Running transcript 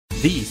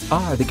These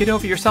are the Get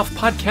Over Yourself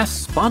podcast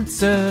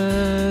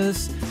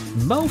sponsors.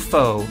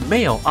 Mofo,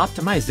 male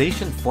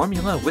optimization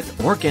formula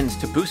with organs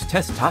to boost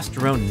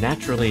testosterone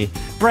naturally.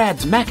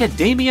 Brad's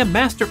macadamia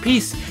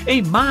masterpiece,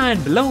 a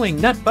mind-blowing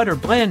nut butter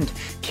blend.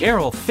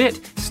 Carol Fit,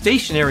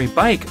 stationary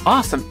bike,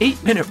 awesome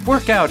 8-minute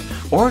workout.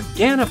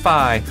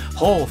 Organifi,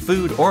 whole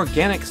food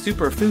organic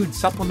superfood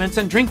supplements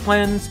and drink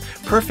blends.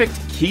 Perfect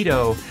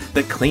Keto,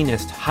 the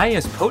cleanest,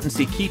 highest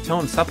potency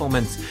ketone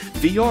supplements.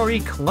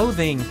 Viore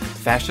clothing,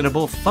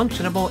 fashionable,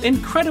 functional,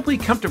 incredibly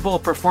comfortable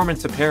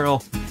performance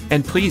apparel.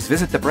 And please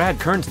visit the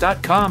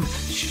bradkearns.com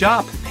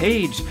shop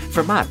page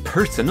for my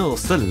personal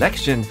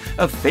selection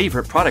of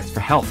favorite products for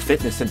health,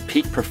 fitness, and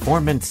peak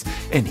performance.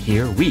 And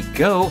here we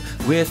go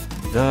with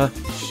the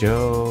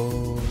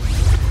show.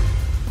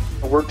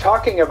 We're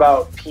talking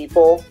about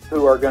people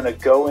who are going to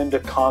go into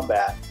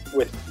combat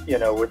with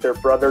their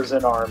brothers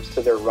in arms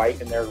to their right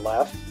and their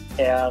left.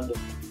 And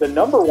the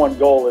number one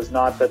goal is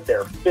not that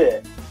they're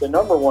fit. The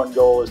number one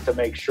goal is to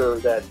make sure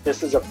that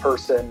this is a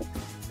person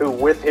who,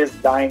 with his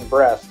dying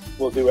breath,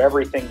 will do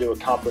everything to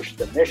accomplish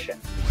the mission.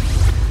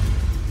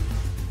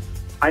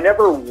 I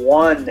never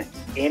won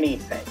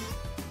anything,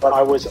 but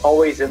I was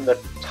always in the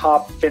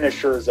top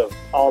finishers of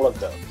all of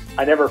those.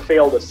 I never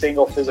failed a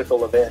single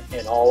physical event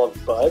in all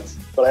of BUD/S,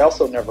 but I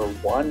also never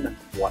won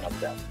one of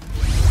them.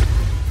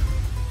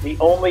 The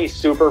only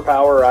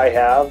superpower I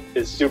have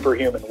is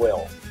superhuman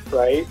will,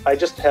 right? I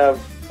just have,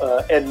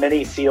 and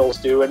many SEALs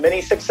do, and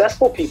many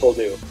successful people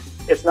do.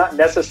 It's not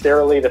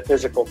necessarily the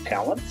physical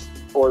talents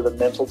or the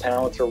mental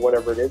talents or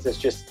whatever it is. It's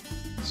just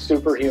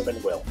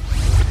superhuman will.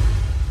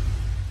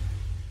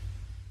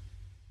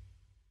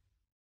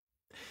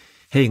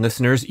 Hey,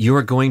 listeners, you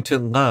are going to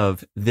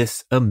love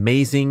this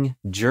amazing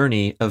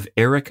journey of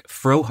Eric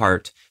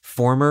Frohardt,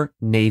 former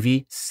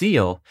Navy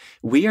SEAL.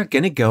 We are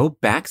going to go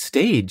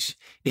backstage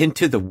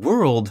into the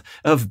world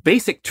of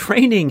basic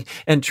training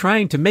and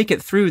trying to make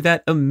it through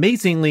that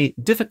amazingly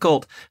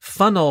difficult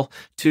funnel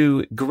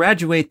to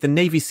graduate the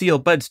Navy SEAL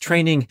BUD/S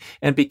training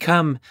and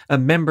become a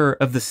member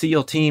of the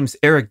SEAL teams.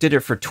 Eric did it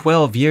for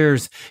 12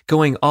 years,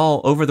 going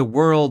all over the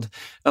world,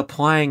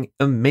 applying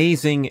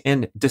amazing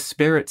and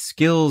disparate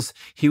skills.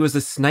 He was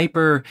a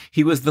sniper.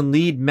 He was the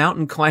lead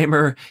mountain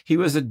climber. He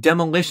was a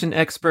demolition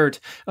expert.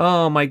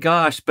 Oh my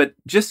gosh. But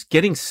just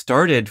getting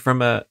started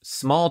from a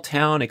small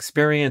town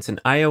experience in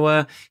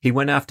Iowa, he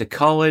went off to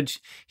college.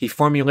 He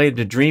formulated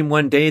a dream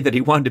one day that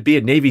he wanted to be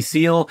a Navy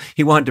SEAL.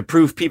 He wanted to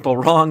prove people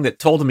wrong that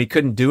told him he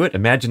couldn't do it.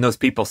 Imagine those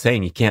people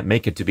saying you can't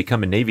make it to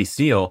become a Navy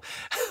SEAL.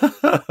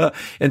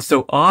 And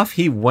so off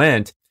he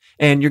went.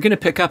 And you're going to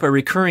pick up a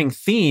recurring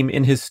theme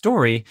in his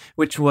story,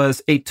 which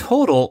was a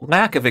total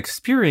lack of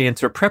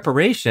experience or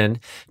preparation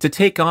to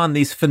take on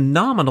these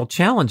phenomenal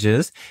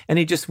challenges. And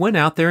he just went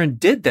out there and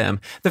did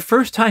them. The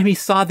first time he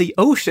saw the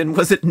ocean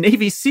was at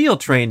Navy SEAL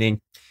training.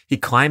 He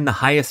climbed the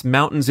highest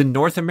mountains in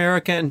North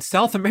America and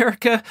South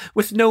America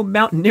with no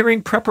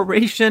mountaineering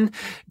preparation,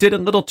 did a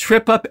little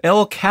trip up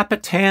El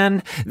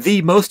Capitan,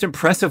 the most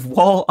impressive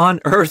wall on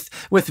earth,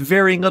 with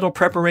very little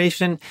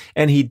preparation.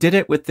 And he did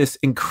it with this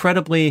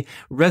incredibly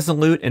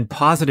resolute and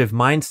positive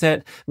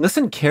mindset.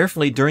 Listen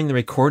carefully during the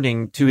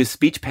recording to his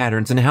speech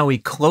patterns and how he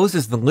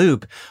closes the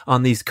loop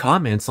on these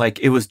comments like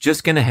it was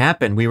just going to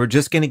happen. We were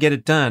just going to get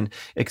it done,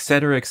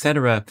 etc.,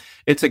 etc.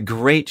 It's a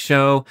great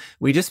show.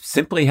 We just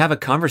simply have a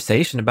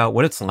conversation about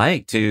what it's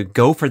like to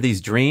go for these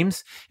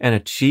dreams and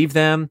achieve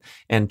them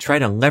and try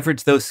to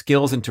leverage those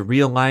skills into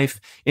real life.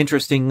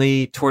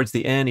 Interestingly, towards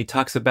the end, he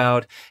talks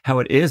about how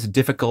it is a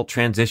difficult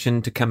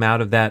transition to come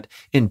out of that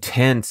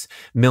intense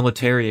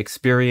military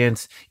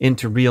experience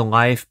into real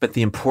life, but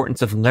the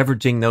importance of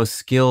leveraging those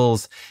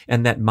skills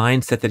and that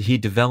mindset that he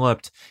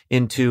developed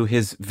into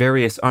his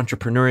various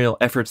entrepreneurial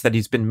efforts that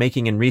he's been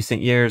making in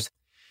recent years.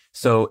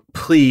 So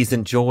please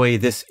enjoy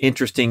this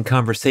interesting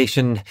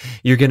conversation.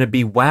 You're going to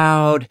be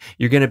wowed.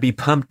 You're going to be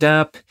pumped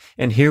up.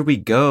 And here we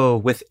go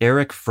with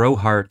Eric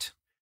Frohardt.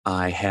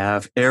 I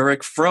have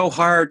Eric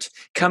Frohardt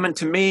coming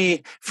to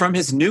me from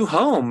his new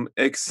home.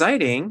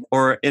 Exciting,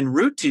 or en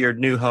route to your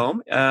new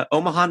home,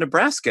 Omaha,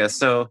 Nebraska.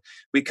 So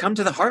we come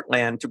to the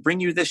heartland to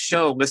bring you this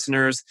show,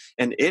 listeners,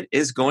 and it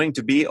is going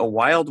to be a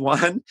wild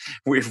one.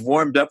 We've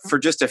warmed up for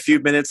just a few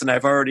minutes, and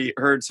I've already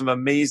heard some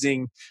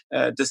amazing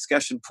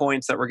discussion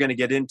points that we're going to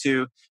get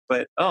into.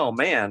 But, oh,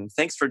 man,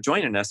 thanks for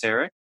joining us,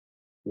 Eric.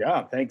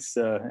 Yeah, thanks.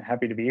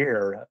 Happy to be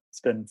here.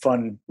 It's been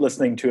fun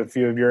listening to a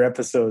few of your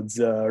episodes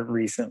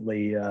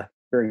recently.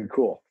 Very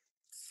cool.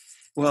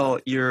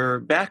 Well, your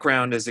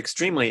background is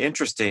extremely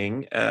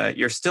interesting.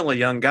 You're still a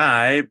young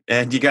guy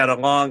and you got a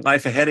long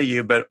life ahead of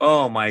you, but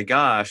oh my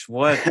gosh,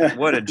 what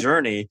a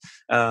journey,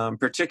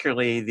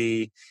 particularly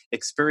the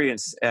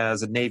experience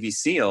as a Navy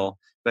SEAL.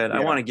 But yeah.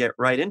 I want to get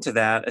right into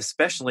that,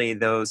 especially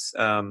those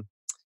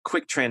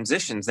quick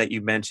transitions that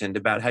you mentioned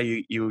about how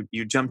you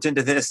jumped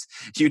into this.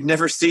 You'd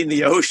never seen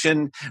the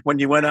ocean when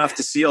you went off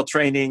to SEAL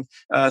training.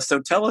 So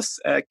tell us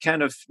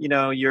kind of,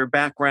 your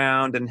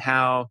background and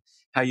how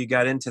you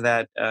got into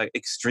that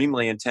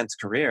extremely intense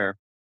career.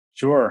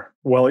 Sure.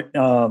 Well,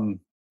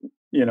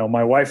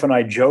 my wife and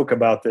I joke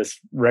about this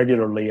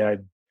regularly. I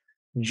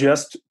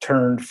just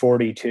turned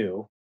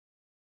 42.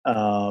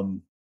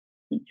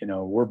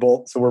 We're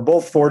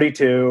both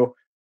 42.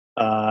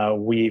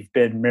 We've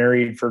been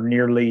married for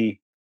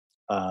nearly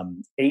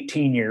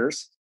 18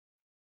 years.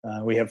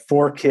 We have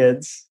 4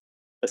 kids,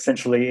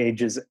 essentially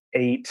ages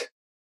 8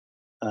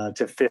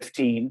 to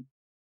 15.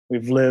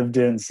 We've lived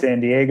in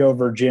San Diego,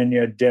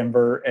 Virginia,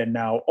 Denver, and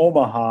now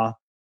Omaha.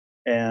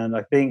 And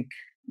I think,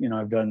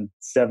 I've done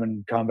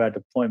 7 combat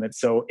deployments.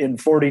 So in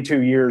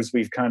 42 years,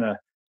 we've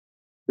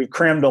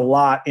crammed a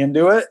lot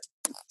into it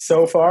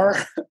so far.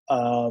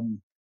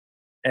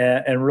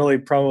 And really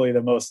probably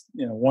the most,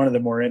 one of the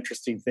more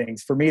interesting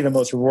things for me, the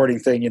most rewarding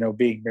thing,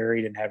 being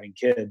married and having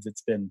kids.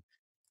 It's been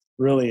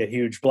really a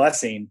huge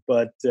blessing,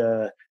 but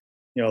a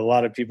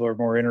lot of people are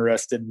more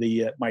interested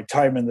in my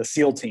time in the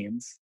SEAL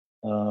teams.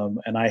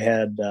 And I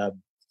had,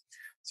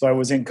 so I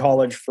was in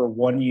college for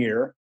 1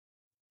 year,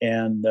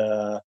 and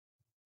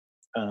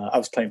I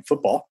was playing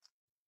football,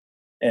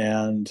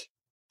 and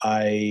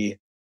I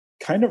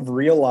kind of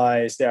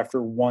realized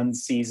after 1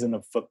 season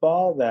of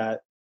football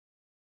that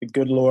the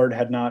good Lord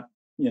had not,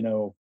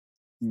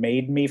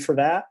 made me for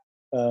that.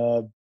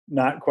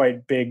 Not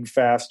quite big,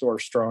 fast, or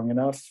strong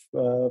enough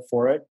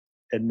for it.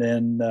 And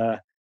then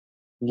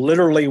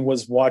literally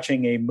was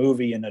watching a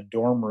movie in a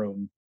dorm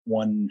room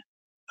one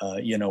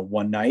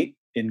night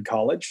in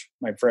college,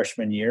 my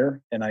freshman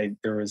year, and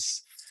there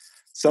was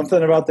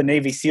something about the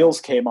Navy SEALs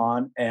came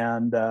on,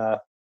 and I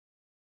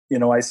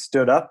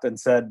stood up and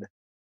said,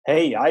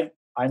 "Hey,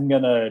 I'm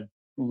gonna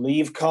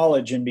leave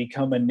college and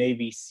become a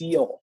Navy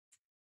SEAL."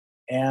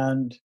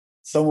 And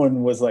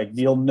someone was like,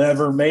 "You'll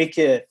never make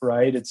it,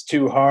 right? It's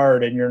too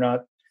hard, and you're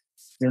not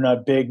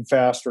big,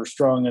 fast, or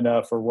strong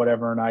enough, or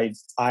whatever." And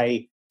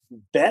I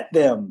bet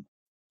them,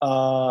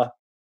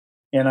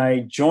 and I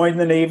joined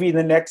the Navy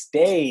the next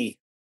day,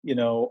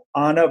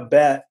 on a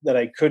bet that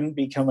I couldn't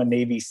become a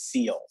Navy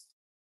SEAL.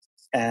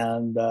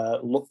 And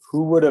look,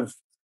 who would have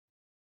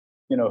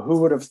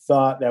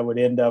thought that would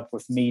end up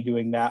with me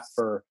doing that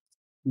for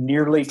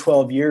nearly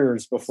 12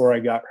 years before I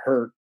got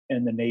hurt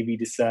and the Navy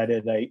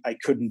decided I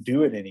couldn't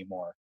do it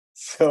anymore.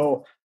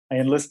 So I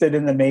enlisted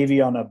in the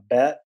Navy on a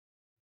bet.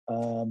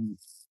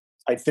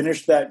 I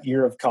finished that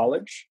year of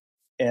college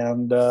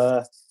and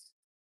I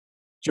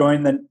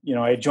joined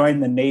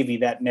the Navy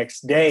that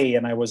next day,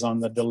 and I was on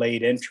the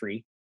delayed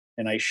entry,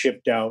 and I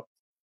shipped out,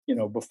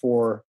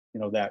 before,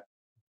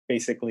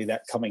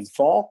 that coming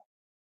fall,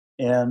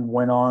 and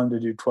went on to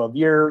do 12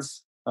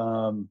 years.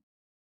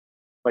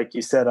 Like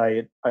you said,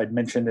 I'd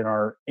mentioned in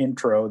our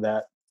intro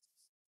that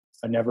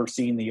I never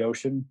saw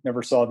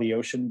the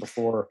ocean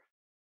before,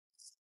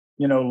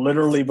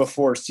 literally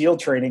before SEAL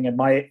training. And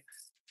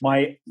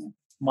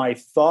my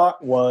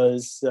thought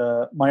was,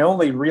 my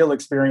only real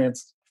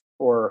experience,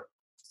 or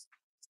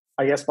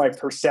I guess my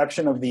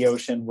perception of the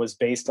ocean, was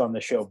based on the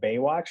show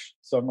Baywatch.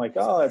 So I'm like,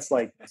 oh,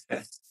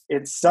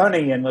 it's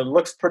sunny and it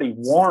looks pretty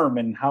warm,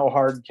 and how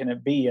hard can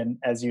it be? And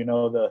as you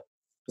know, the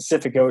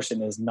Pacific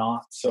Ocean is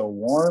not so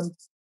warm.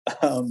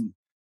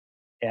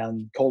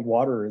 And cold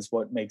water is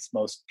what makes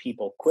most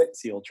people quit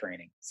SEAL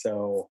training.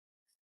 So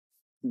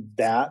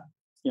that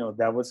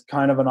was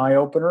kind of an eye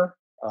opener.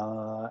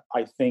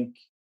 I think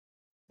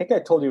I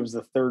told you it was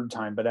the 3rd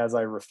time, but as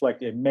I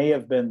reflect, it may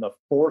have been the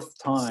 4th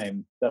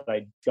time that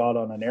I got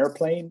on an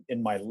airplane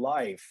in my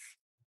life.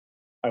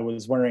 I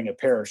was wearing a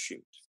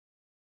parachute.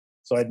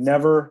 So I'd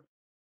never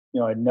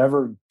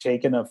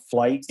taken a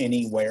flight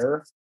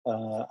anywhere.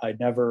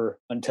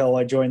 Until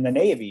I joined the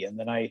Navy. And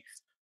then I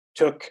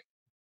took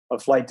a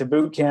flight to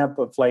boot camp,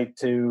 a flight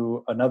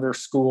to another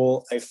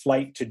school, a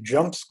flight to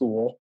jump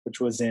school, which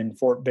was in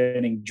Fort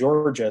Benning,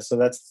 Georgia. So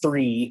that's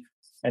 3.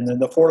 And then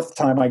the 4th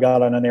time I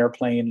got on an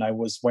airplane, I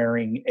was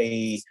wearing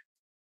a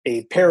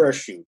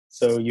parachute.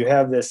 So you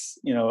have this,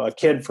 a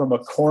kid from a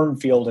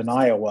cornfield in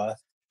Iowa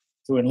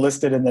who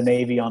enlisted in the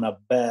Navy on a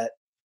bet,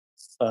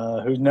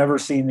 who's never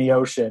seen the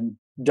ocean,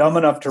 dumb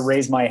enough to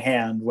raise my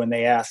hand when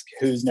they ask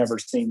who's never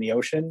seen the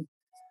ocean.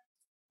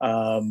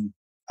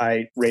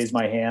 I raised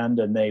my hand,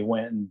 and they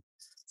went and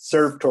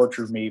surf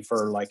tortured me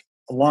for like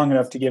long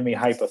enough to give me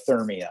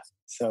hypothermia.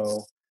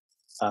 So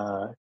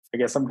I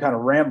guess I'm kind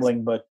of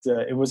rambling, but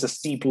it was a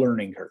steep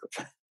learning curve.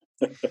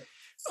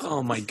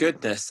 Oh my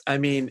goodness. I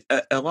mean,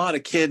 a lot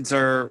of kids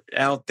are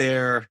out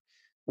there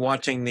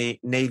watching the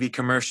Navy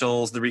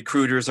commercials. The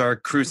recruiters are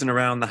cruising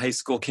around the high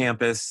school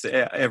campus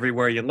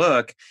everywhere you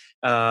look.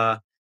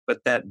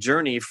 But that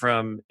journey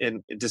from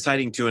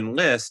deciding to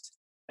enlist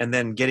and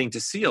then getting to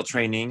SEAL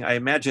training, I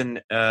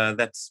imagine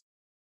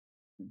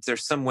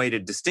there's some way to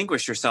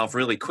distinguish yourself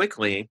really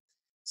quickly.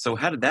 So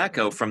how did that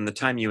go from the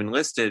time you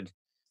enlisted?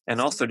 And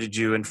also, did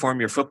you inform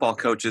your football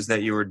coaches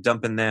that you were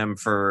dumping them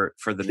for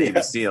the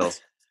Navy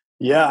SEALs?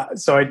 Yeah.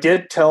 So I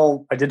did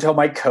tell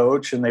my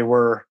coach, and I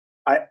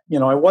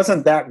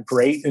wasn't that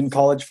great in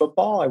college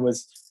football. I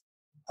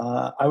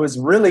was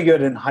really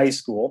good in high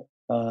school,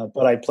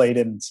 but I played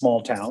in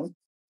small town,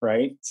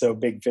 right? So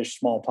big fish,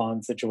 small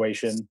pond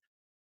situation.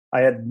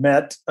 I had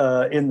met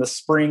in the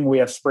spring. We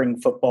have spring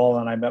football,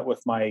 and I met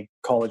with my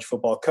college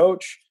football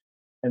coach.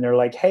 And they're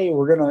like, "Hey,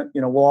 we're gonna,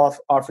 we'll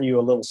offer you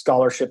a little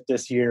scholarship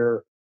this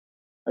year."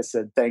 I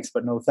said, "Thanks,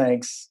 but no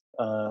thanks.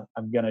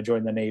 I'm gonna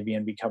join the Navy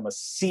and become a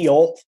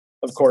SEAL."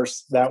 Of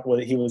course,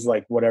 he was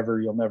like, "Whatever,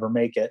 you'll never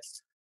make it."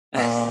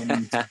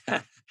 Um,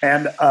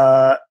 and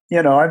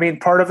I mean,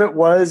 part of it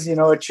was,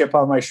 a chip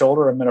on my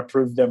shoulder. I'm going to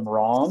prove them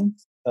wrong.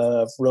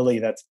 Really,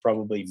 that's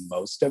probably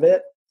most of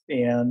it.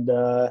 And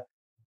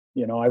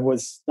I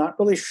was not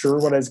really sure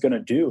what I was going to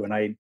do,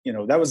 and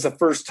that was the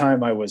first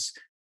time I was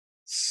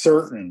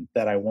certain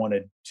that I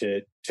wanted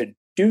to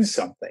do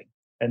something.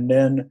 And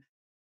then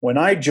when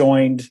I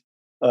joined,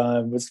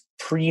 it was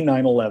pre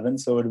 9/11,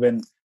 so it would have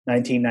been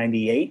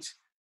 1998,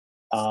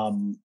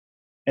 and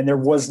there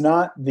was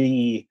not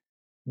the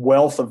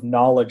wealth of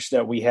knowledge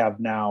that we have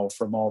now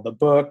from all the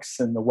books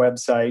and the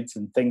websites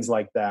and things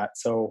like that.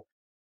 So,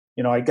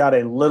 I got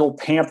a little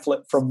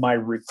pamphlet from my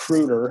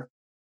recruiter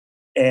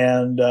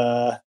and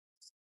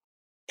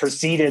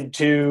proceeded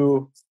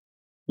to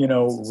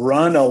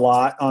run a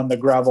lot on the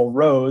gravel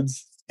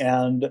roads.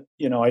 And,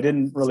 I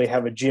didn't really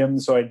have a gym,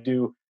 so I'd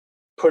do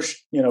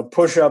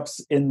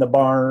push-ups in the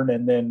barn.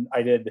 And then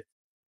I did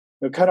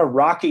kind of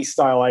Rocky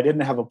style. I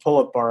didn't have a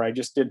pull-up bar. I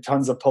just did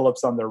tons of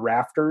pull-ups on the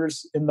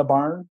rafters in the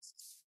barn.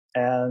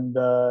 And,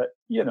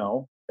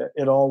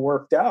 it all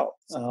worked out.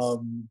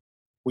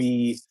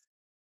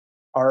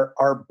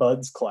 Our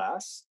buds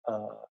class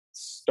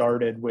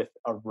started with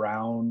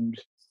around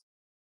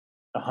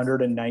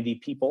 190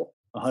 people,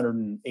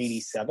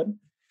 187.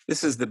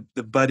 This is the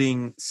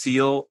budding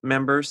SEAL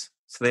members,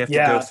 so they have to go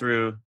Yeah,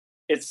 through.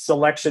 it's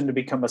selection to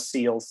become a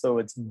SEAL. So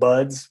it's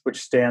BUDS,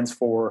 which stands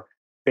for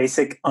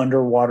Basic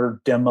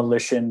Underwater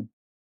Demolition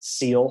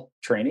SEAL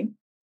Training.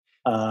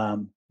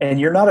 And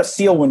you're not a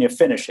SEAL when you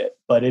finish it,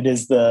 but it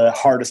is the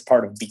hardest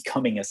part of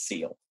becoming a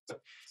SEAL.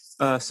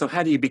 So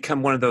how do you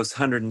become one of those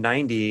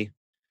 190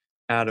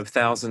 out of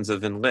thousands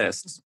of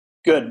enlists?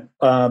 Good.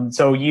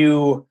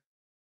 So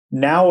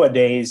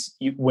nowadays,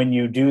 when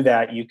you do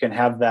that, you can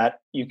have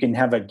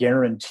a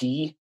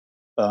guarantee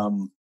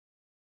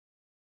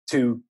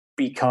to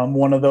become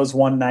one of those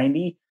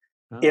 190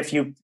 if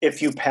you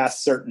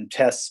pass certain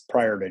tests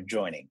prior to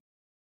joining.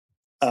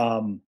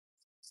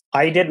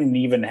 I didn't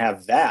even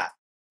have that.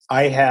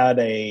 I had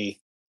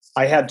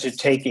to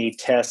take a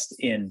test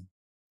in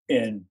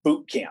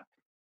boot camp,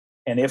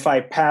 and if I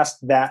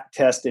passed that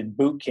test in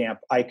boot camp,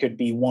 I could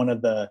be one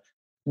of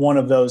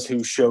those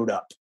who showed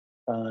up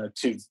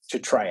to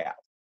try out.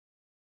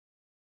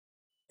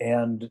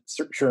 And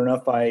sure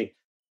enough, I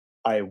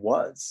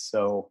was.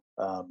 So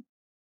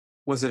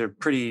was it a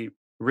pretty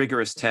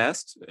rigorous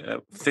test?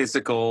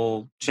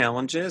 Physical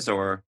challenges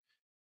or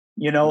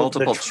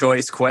multiple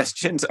choice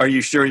questions? Are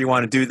you sure you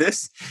want to do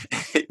this?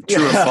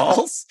 True or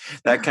false?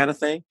 That kind of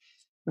thing.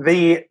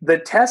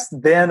 The test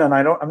then, and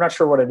I'm not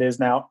sure what it is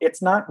now.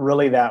 It's not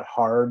really that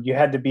hard. You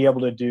had to be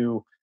able to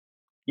do,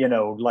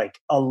 like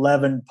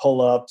 11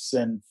 pull-ups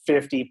and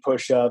 50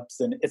 push-ups,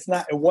 and it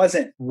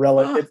wasn't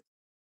relative.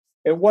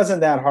 It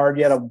wasn't that hard.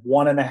 You had a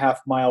 1.5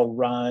 mile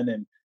run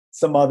and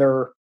some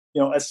other,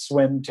 a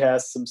swim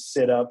test, some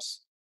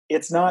sit-ups.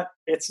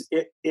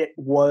 It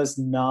was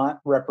not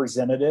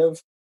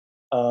representative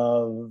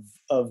of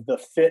the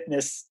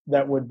fitness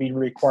that would be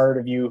required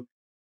of you,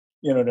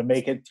 to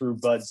make it through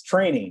BUDS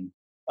training.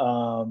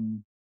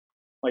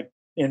 Like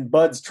in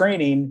BUDS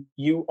training,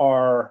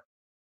 the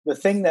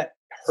thing that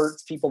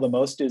hurts people the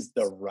most is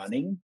the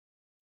running.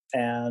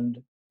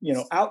 And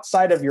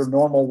outside of your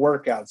normal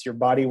workouts, your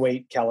body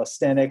weight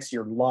calisthenics,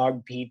 your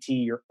log PT,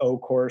 your O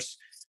course,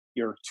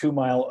 your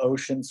 2-mile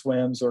ocean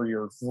swims, or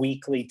your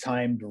weekly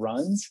timed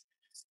runs,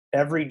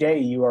 every day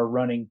you are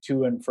running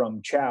to and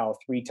from chow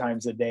 3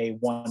 times a day,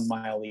 1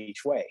 mile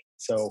each way.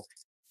 So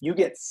you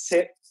get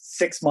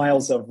 6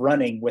 miles of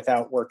running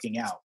without working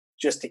out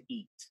just to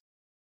eat.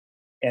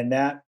 And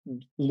that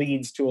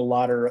leads to a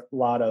lot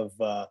of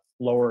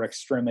lower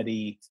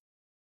extremity,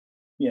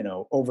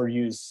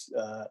 overuse,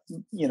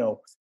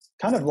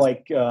 kind of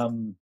like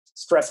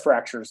stress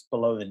fractures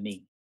below the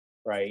knee,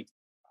 right?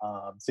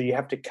 So you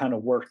have to kind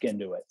of work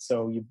into it.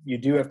 So you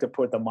do have to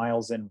put the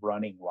miles in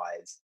running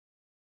wise.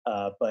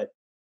 But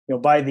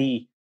you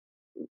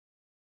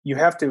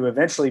have to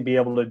eventually be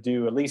able to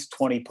do at least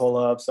 20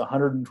 pull-ups,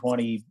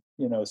 120,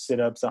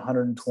 sit-ups,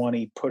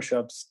 120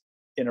 push-ups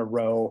in a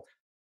row,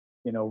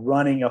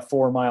 running a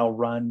 4-mile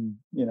run,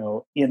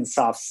 in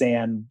soft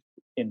sand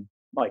in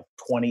like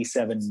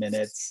 27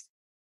 minutes.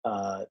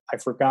 I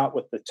forgot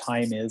what the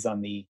time is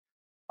on the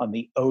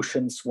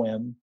ocean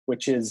swim,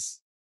 which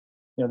is,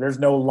 there's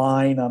no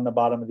line on the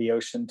bottom of the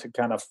ocean to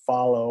kind of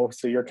follow.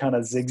 So you're kind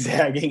of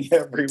zigzagging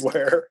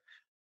everywhere.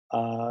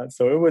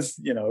 So it was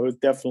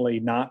definitely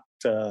not,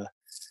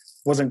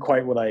 wasn't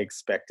quite what I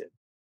expected.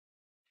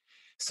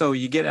 So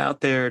you get out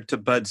there to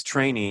BUDS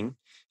training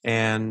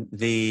and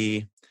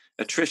the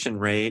attrition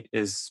rate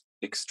is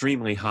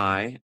extremely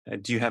high.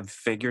 Do you have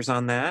figures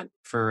on that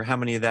for how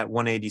many of that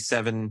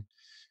 187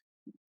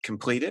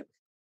 completed?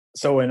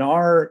 So in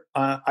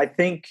I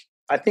think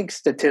I think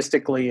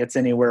statistically it's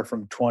anywhere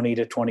from 20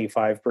 to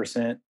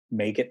 25%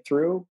 make it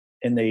through.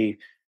 And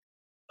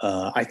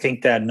I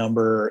think that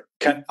number,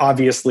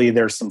 obviously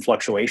there's some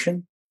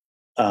fluctuation.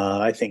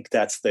 I think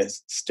that's the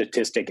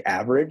statistic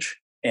average.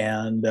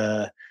 And,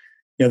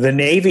 the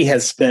Navy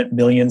has spent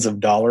millions of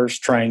dollars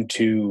trying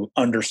to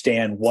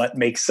understand what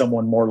makes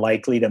someone more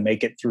likely to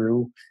make it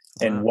through.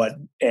 Wow.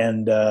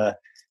 and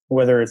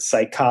whether it's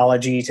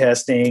psychology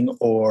testing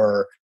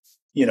or,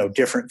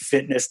 different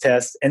fitness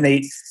tests. And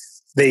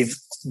they've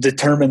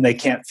determined they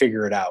can't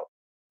figure it out.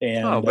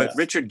 And, but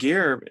Richard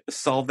Gere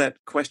solved that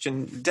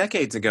question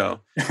decades ago.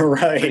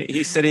 Right.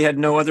 He said he had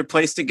no other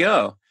place to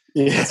go.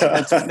 Yeah.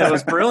 That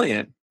was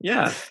brilliant.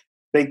 Yeah.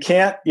 You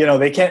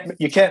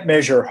can't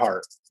measure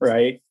heart,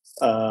 right?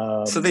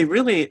 So they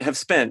really have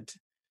spent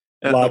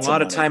a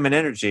lot of time and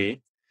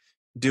energy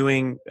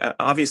doing,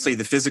 obviously,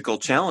 the physical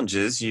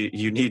challenges.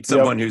 You need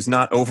someone who's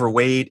not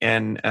overweight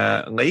and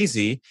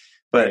lazy,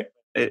 but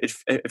right.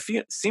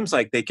 it seems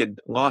like they could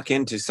lock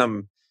into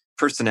some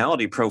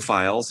personality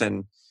profiles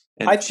and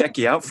check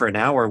you out for an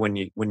hour when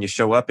you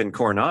show up in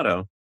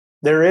Coronado.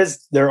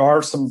 There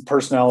are some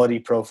personality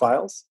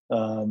profiles,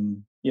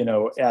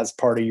 as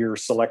part of your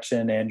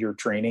selection and your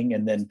training.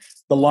 And then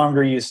the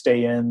longer you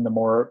stay in, the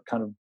more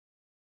kind of,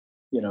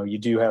 you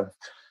do have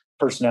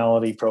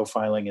personality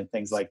profiling and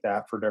things like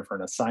that for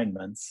different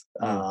assignments.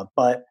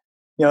 But,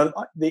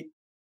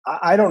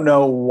 I don't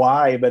know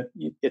why, but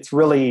it's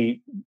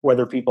really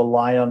whether people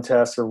lie on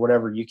tests or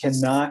whatever. You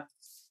cannot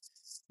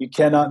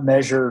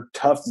measure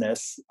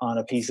toughness on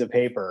a piece of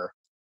paper.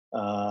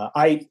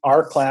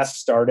 Our class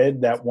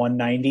started at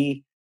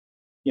 190,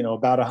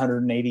 about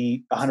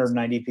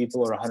 190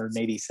 people or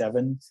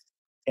 187.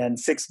 And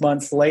 6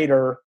 months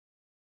later,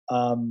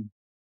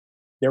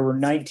 there were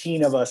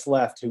 19 of us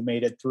left who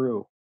made it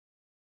through.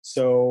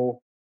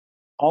 So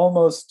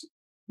almost,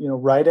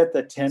 right at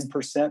the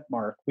 10%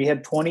 mark. We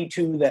had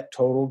 22 that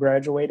total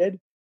graduated,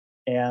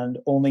 and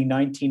only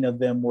 19 of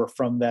them were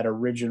from that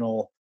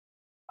original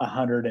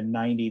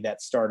 190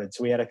 that started.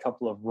 So we had a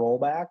couple of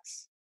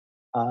rollbacks,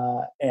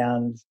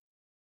 and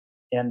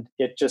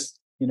it just,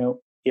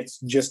 it's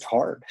just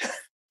hard.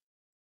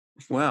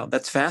 Wow,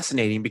 that's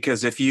fascinating,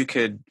 because if you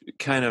could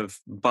kind of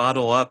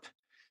bottle up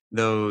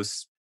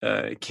those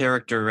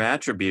character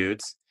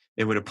attributes,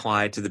 it would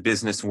apply to the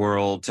business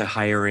world, to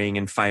hiring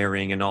and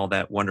firing and all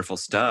that wonderful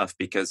stuff,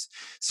 because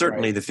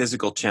certainly right. The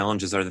physical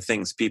challenges are the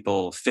things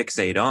people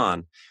fixate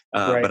on.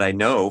 Right. But I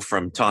know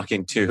from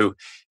talking to,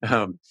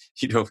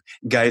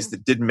 guys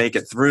that didn't make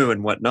it through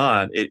and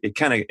whatnot, it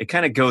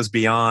kind of goes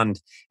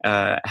beyond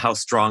how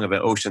strong of an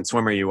ocean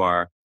swimmer you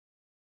are.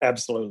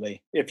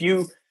 Absolutely. If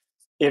you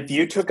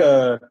took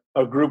a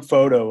group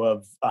photo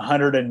of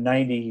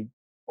 190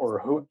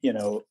 or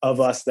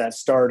of us that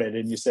started,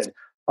 and you said,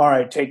 all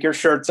right, take your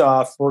shirts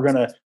off. We're going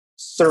to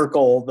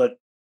circle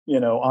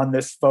on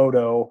this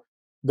photo,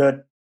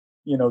 the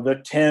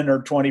 10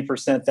 or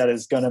 20% that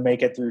is going to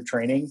make it through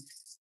training.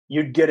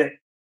 You'd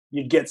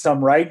get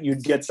some right.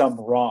 You'd get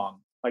some wrong.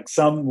 Like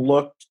some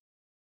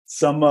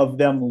of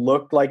them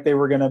looked like they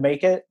were going to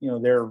make it,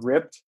 they're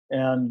ripped,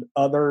 and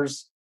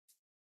others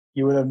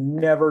you would have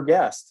never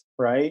guessed.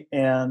 Right.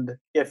 And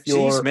if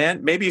Jeez,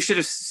 man, maybe you should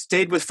have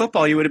stayed with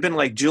football. You would have been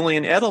like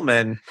Julian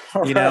Edelman,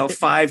 right.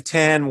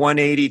 5'10",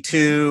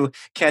 182,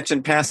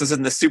 catching passes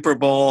in the Super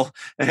Bowl,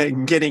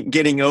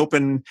 getting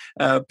open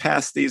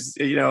past these,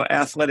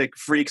 athletic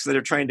freaks that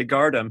are trying to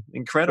guard him.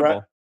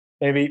 Incredible.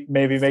 Right.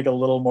 Maybe make a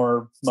little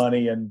more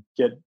money and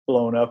get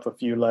blown up a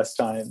few less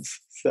times.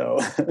 So.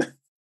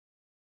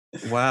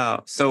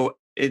 Wow. So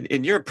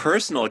in your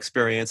personal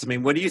experience, I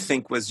mean, what do you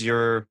think was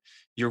your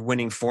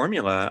winning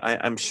formula?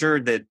 I'm sure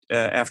that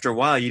after a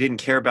while, you didn't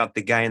care about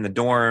the guy in the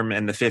dorm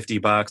and the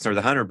 $50 or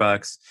the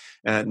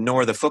 $100,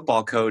 nor the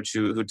football coach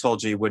who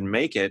told you wouldn't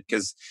make it.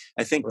 Because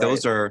I think right.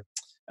 Those are,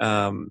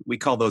 we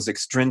call those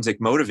extrinsic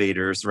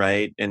motivators,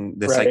 right? And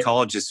the right.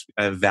 Psychologists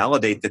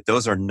validate that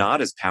those are not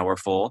as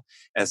powerful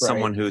as right.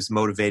 someone who's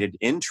motivated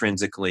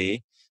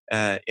intrinsically.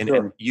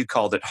 And you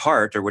called it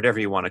heart, or whatever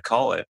you want to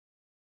call it.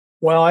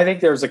 Well, I think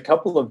there's a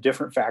couple of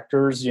different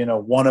factors,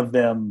 one of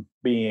them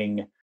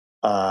being,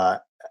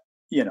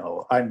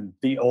 I'm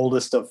the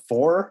oldest of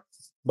four,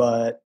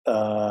 but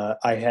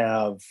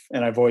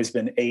I've always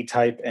been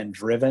A-type and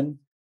driven.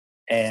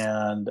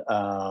 And,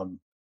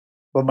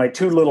 but my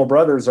two little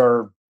brothers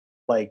are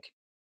like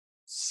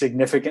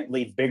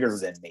significantly bigger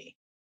than me.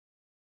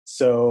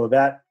 So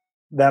that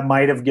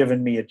might have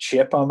given me a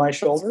chip on my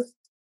shoulder.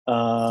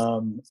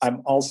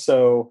 I'm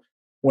also,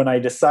 when I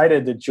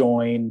decided to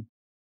join,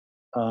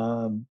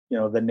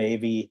 the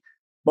Navy,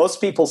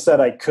 most people said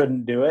I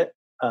couldn't do it.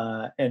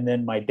 And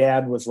then my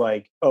dad was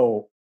like,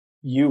 "Oh,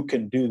 you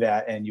can do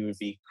that, and you would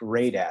be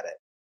great at it."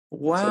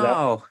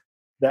 Wow.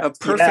 So a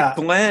perfect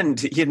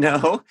blend, You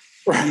got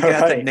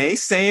right. the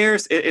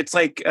naysayers. It's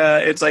like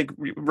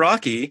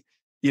Rocky,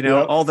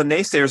 yep. All the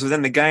naysayers, and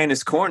then the guy in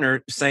his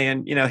corner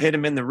saying, hit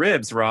him in the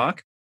ribs,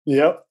 Rock.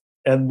 Yep.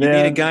 And then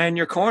you need a guy in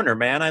your corner,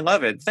 man. I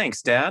love it.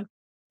 Thanks, Dad.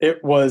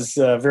 It was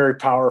very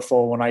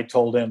powerful when I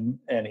told him,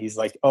 and he's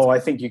like, "Oh, I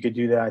think you could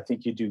do that. I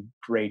think you do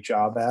a great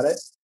job at it."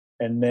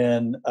 And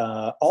then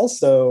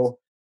also,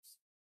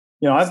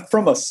 I'm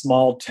from a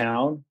small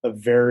town, a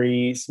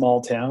very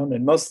small town,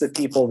 and most of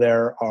the people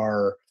there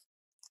are,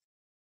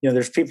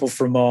 there's people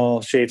from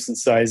all shapes and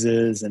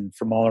sizes and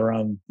from all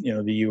around,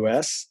 the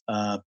U.S.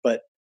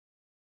 But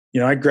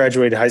I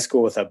graduated high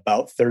school with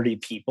about 30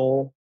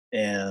 people,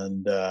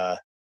 and my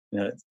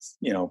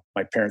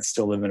parents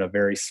still live in a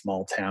very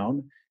small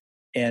town.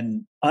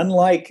 And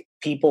unlike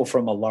people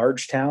from a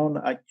large town,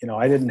 I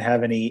didn't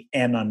have any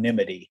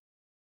anonymity.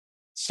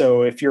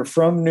 So if you're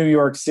from New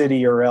York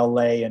City or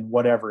LA and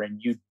whatever, and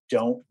you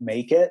don't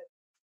make it,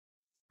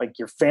 like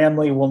your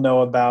family will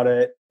know about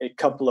it, a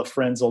couple of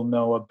friends will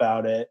know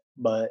about it,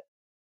 but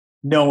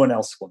no one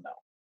else will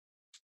know.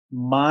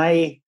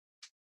 My,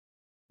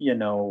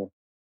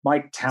 my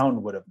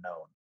town would have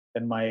known,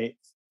 and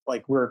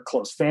we're a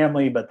close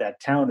family, but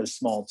that town is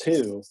small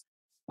too.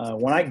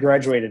 When I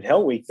graduated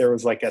Hell Week, there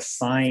was like a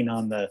sign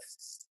on it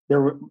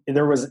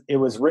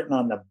was written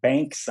on the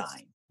bank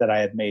sign that I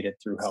had made it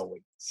through Hell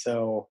Week.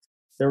 So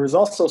there was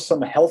also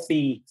some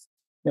healthy,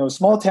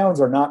 small towns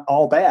are not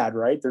all bad,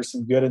 right? There's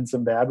some good and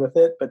some bad with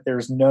it, but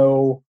there's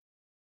no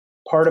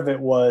part of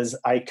it was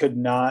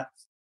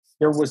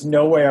there was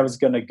no way I was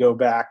going to go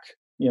back,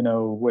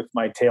 with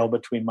my tail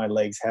between my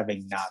legs,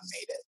 having not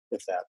made it,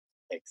 if that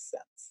makes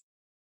sense.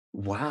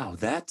 Wow,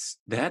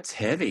 that's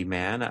heavy,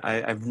 man.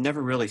 I've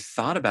never really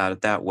thought about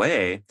it that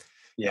way.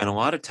 Yeah. And a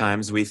lot of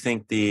times we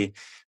think the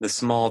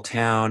small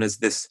town is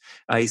this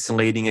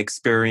isolating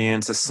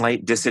experience, a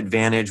slight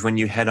disadvantage when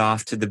you head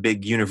off to the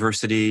big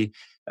university.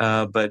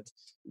 But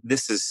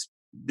this is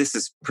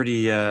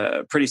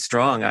pretty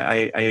strong.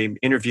 I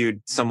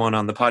interviewed someone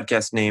on the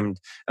podcast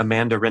named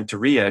Amanda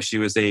Renteria. She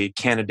was a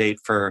candidate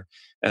for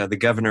the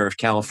governor of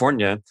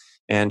California.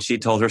 And she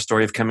told her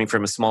story of coming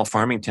from a small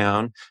farming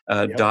town,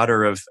 Yep.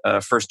 daughter of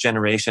first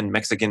generation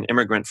Mexican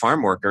immigrant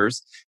farm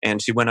workers.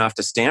 And she went off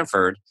to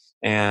Stanford,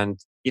 and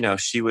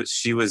she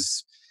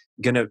was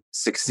going to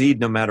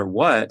succeed no matter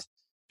what,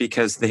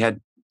 because they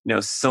had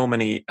so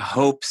many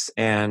hopes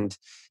and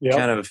Yep.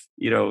 kind of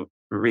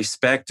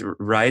respect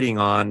riding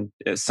on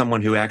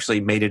someone who actually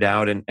made it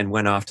out and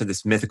went off to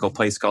this mythical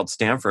place called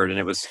Stanford. And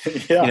it was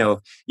Yeah.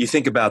 you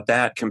think about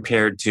that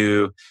compared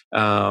to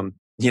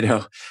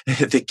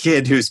the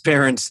kid whose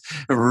parents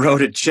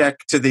wrote a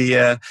check to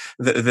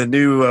the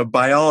new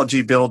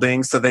biology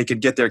building so they could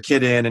get their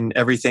kid in, and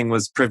everything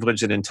was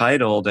privileged and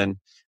entitled. And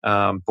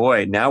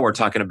boy, now we're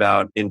talking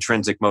about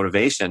intrinsic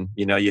motivation.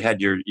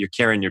 You're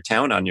carrying your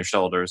town on your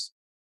shoulders.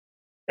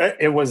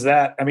 It was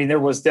that. I mean, there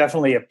was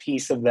definitely a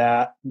piece of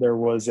that. There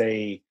was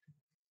a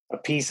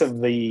piece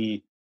of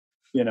the,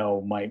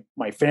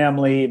 my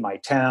family, my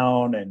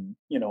town, and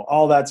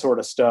all that sort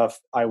of stuff.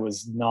 I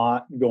was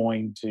not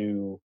going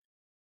to,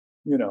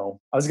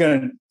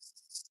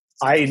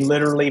 I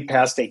literally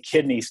passed a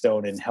kidney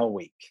stone in Hell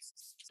Week,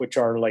 which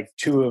are like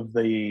two of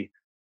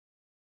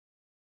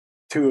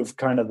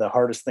kind of the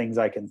hardest things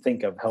I can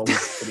think of. Hell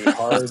Week's pretty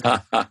hard.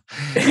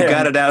 You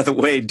got it out of the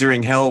way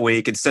during Hell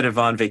Week instead of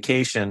on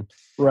vacation.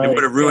 Right. It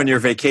would have ruined your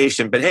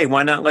vacation, but hey,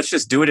 why not? Let's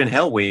just do it in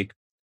Hell Week.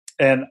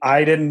 And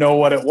I didn't know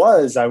what it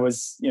was. I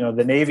was,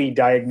 the Navy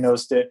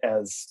diagnosed it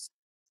as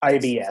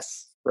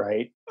IBS,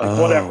 right? Like,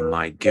 whatever. Oh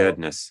my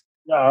goodness.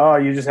 Oh,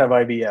 you just have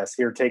IBS.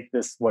 Here, take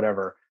this,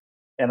 whatever.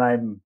 And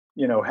I'm,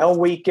 Hell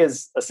Week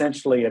is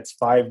essentially, it's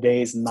 5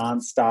 days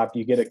nonstop.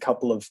 You get a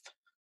couple of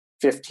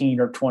 15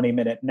 or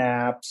 20-minute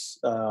naps.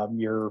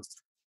 You're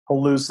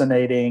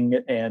hallucinating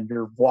and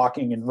you're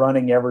walking and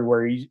running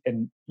everywhere.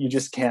 And you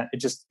just can't,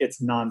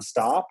 it's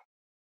nonstop.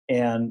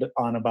 And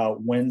on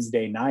about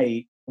Wednesday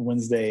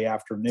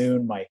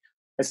afternoon, I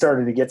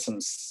started to get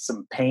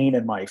some pain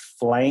in my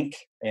flank,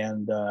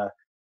 and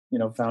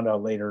found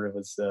out later it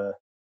was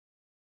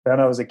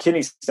a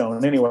kidney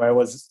stone. Anyway, I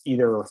was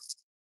either,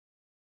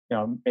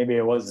 maybe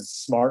I wasn't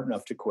smart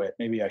enough to quit.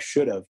 Maybe I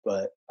should have,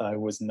 but I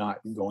was not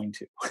going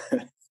to.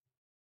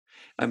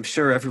 I'm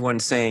sure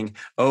everyone's saying,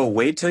 "Oh,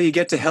 wait till you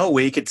get to Hell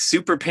Week. It's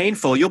super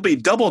painful. You'll be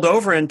doubled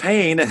over in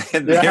pain." And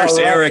there's right.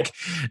 Eric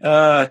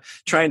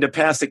trying to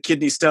pass a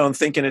kidney stone,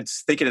 thinking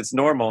it's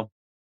normal.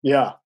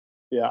 Yeah.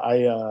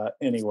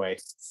 Anyway,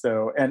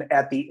 so, and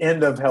at the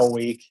end of Hell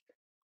Week,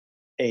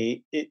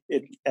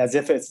 as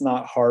if it's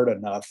not hard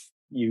enough,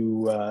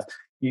 you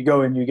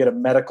go and you get a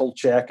medical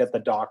check at the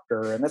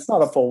doctor, and it's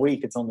not a full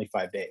week; it's only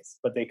 5 days,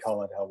 but they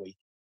call it Hell Week.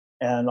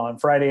 And on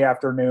Friday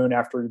afternoon,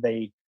 after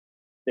they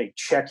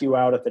check you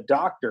out at the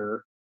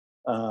doctor,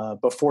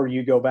 before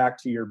you go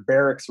back to your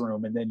barracks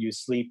room, and then you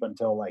sleep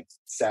until like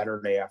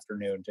Saturday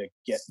afternoon to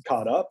get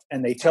caught up,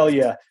 and they tell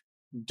you,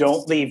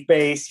 don't leave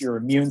base. Your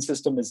immune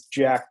system is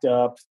jacked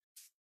up.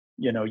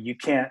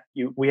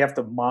 We have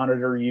to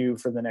monitor you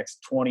for the next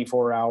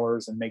 24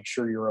 hours and make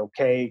sure you're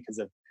okay because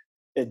of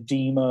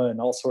edema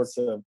and all sorts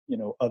of,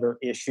 other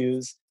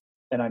issues.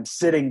 And I'm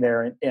sitting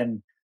there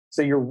and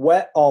so you're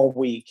wet all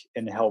week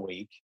in Hell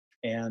Week.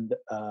 And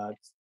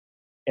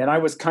I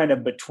was kind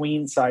of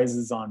between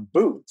sizes on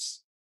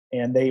boots.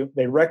 And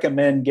they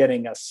recommend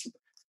getting a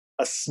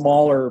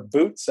smaller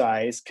boot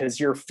size because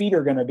your feet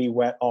are going to be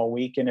wet all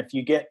week. And if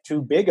you get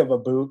too big of a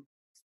boot,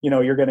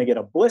 you're going to get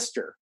a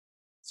blister.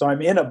 So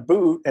I'm in a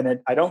boot and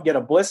I don't get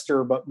a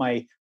blister, but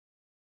my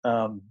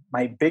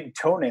big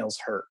toenails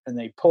hurt, and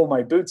they pull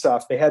my boots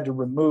off. They had to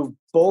remove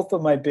both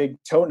of my big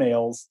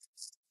toenails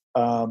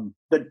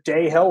the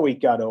day Hell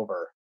Week got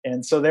over.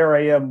 And so there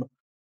I am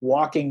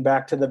walking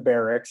back to the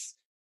barracks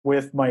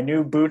with my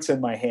new boots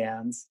in my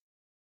hands,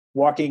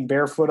 walking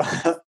barefoot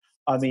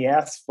on the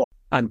asphalt.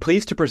 I'm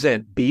pleased to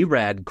present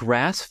B-Rad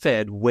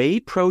grass-fed whey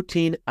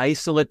protein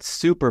isolate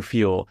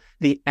superfuel,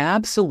 the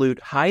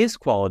absolute highest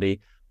quality,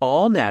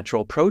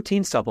 all-natural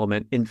protein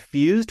supplement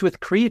infused with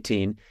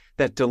creatine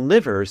that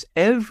delivers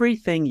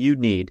everything you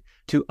need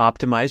to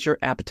optimize your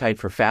appetite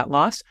for fat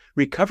loss,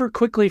 recover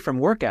quickly from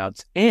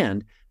workouts,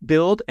 and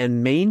build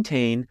and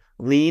maintain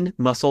lean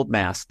muscle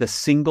mass, the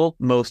single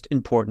most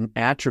important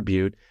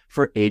attribute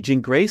for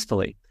aging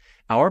gracefully.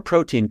 Our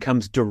protein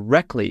comes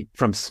directly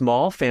from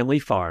small family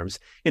farms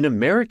in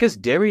America's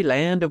dairy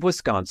land of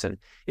Wisconsin.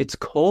 It's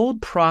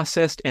cold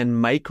processed and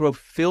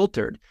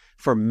microfiltered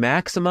for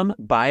maximum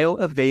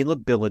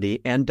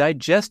bioavailability and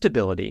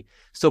digestibility.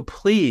 So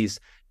please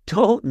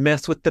don't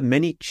mess with the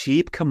many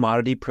cheap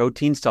commodity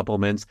protein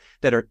supplements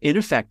that are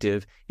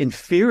ineffective,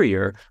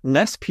 inferior,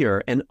 less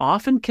pure, and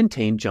often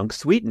contain junk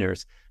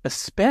sweeteners,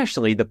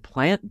 especially the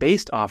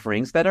plant-based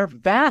offerings that are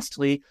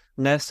vastly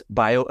less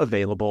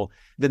bioavailable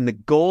than the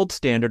gold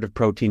standard of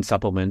protein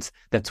supplements,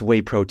 that's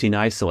whey protein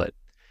isolate.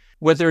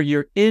 Whether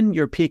you're in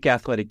your peak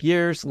athletic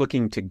years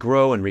looking to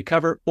grow and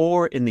recover,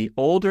 or in the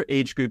older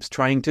age groups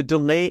trying to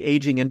delay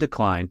aging and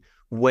decline,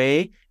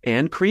 whey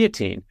and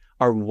creatine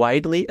are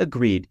widely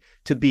agreed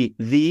to be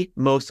the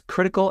most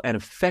critical and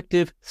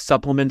effective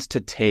supplements to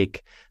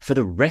take for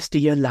the rest of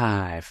your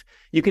life.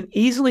 You can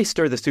easily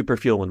stir the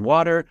superfuel in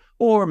water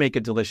or make a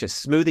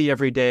delicious smoothie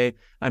every day.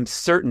 I'm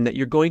certain that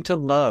you're going to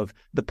love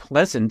the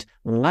pleasant,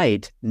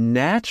 light,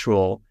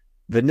 natural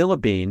vanilla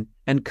bean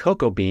and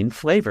cocoa bean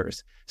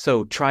flavors.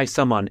 So try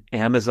some on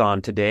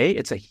Amazon today.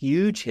 It's a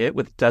huge hit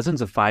with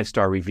dozens of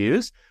 5-star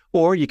reviews.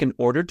 Or you can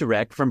order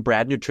direct from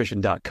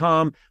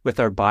bradnutrition.com with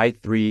our buy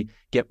 3,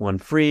 get 1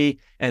 free,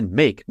 and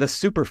make the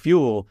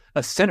superfuel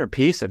a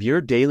centerpiece of your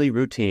daily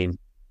routine.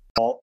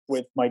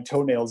 With my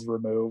toenails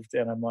removed,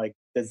 and I'm like,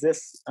 I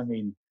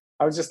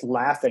was just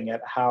laughing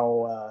at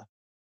how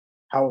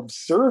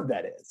absurd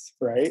that is,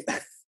 right?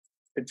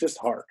 It's just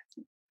hard.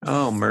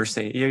 Oh,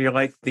 mercy. You're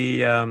like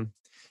the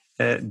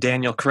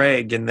Daniel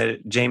Craig in the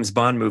James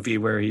Bond movie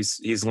where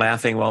he's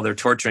laughing while they're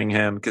torturing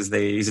him because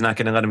he's not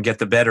going to let him get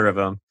the better of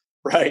him.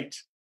 Right.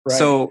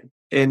 So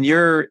in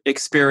your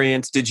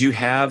experience, did you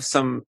have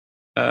some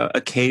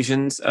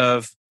occasions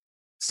of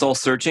soul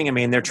searching? I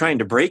mean, they're trying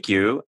to break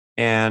you,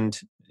 and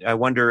I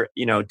wonder,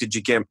 did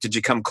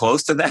you come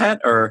close to that,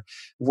 or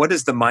what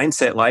is the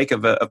mindset like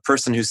of a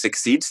person who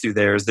succeeds through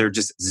there? Is there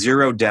just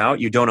zero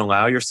doubt? You don't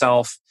allow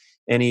yourself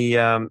any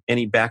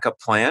backup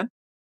plan?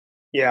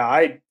 Yeah,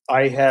 I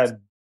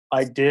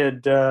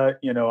did.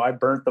 I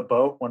burnt the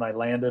boat when I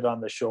landed on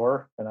the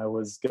shore, and I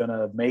was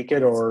gonna make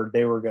it, or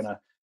they were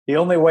gonna. The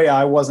only way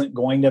I wasn't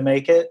going to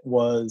make it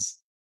was,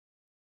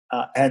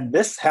 and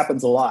this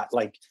happens a lot.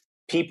 Like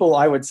people,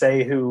 I would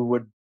say, who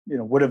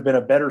would have been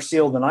a better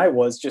SEAL than I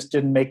was, just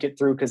didn't make it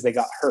through because they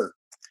got hurt.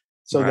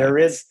 So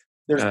Right.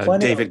 there's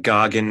plenty. David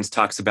Goggins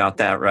talks about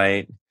that,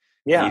 right?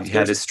 Yeah, he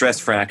had his stress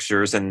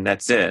fractures, and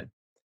that's it.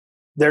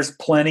 There's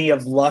plenty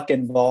of luck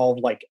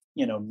involved, like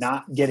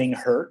not getting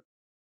hurt.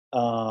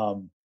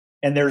 And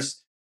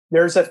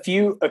there's a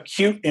few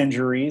acute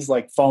injuries,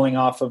 like falling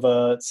off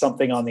of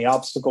something on the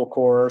obstacle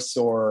course,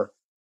 or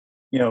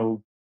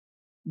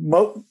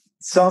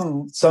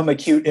some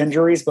acute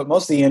injuries, but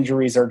most of the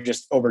injuries are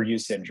just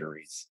overuse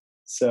injuries.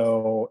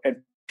 So, and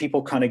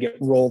people kind of get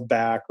rolled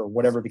back or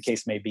whatever the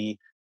case may be.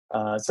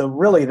 So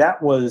really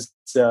that was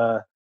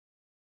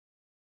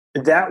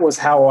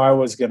how I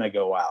was going to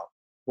go out,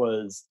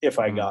 was if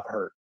I got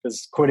hurt,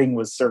 because quitting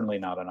was certainly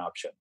not an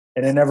option.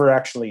 And it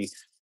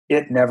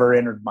never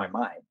entered my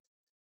mind.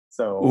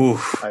 So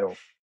Oof. I don't.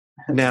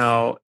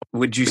 Now,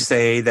 would you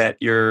say that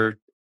your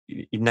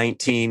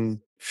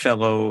 19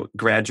 fellow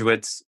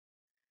graduates,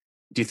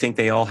 do you think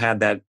they all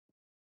had that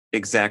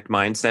exact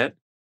mindset?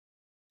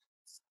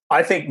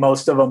 I think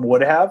most of them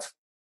would have.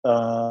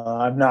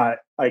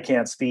 I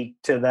can't speak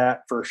to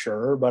that for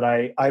sure, but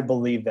I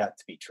believe that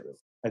to be true.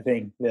 I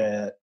think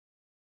that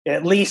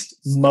at least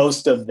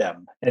most of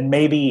them, and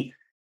maybe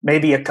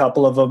a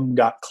couple of them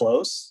got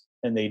close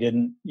and they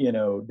didn't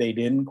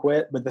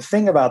quit. But the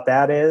thing about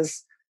that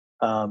is,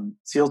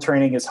 SEAL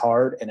training is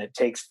hard and it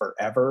takes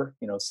forever,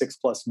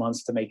 6+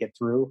 months to make it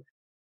through.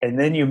 And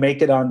then you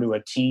make it onto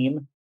a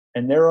team,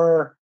 and there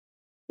are,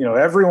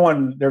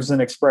 there's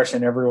an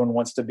expression, everyone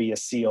wants to be a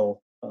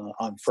SEAL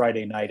on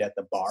Friday night at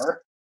the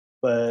bar,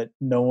 but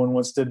no one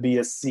wants to be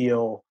a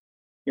SEAL,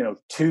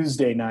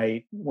 Tuesday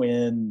night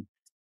when,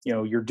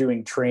 you're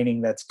doing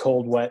training that's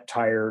cold, wet,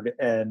 tired,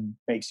 and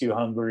makes you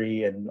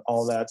hungry and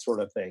all that sort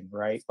of thing,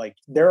 right? Like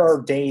there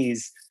are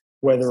days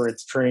whether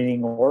it's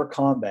training or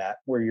combat,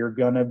 where you're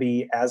going to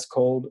be as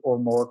cold or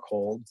more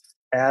cold,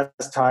 as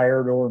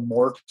tired or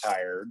more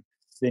tired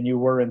than you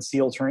were in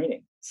SEAL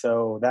training.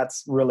 So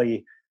that's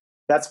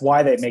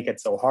why they make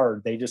it so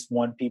hard. They just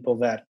want people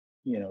that,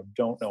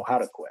 don't know how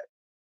to quit.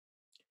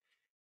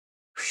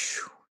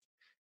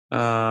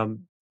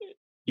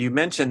 You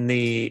mentioned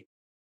the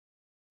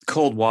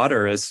cold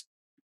water as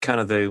kind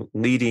of the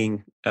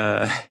leading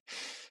the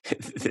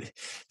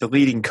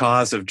leading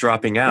cause of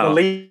dropping out.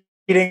 The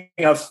leading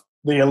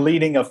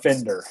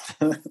offender.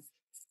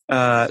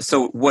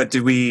 So what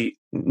do we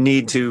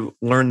need to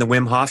learn the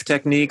Wim Hof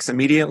techniques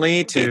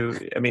immediately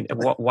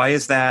why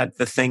is that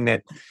the thing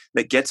that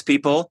gets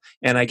people?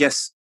 And I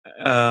guess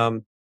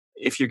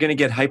if you're going to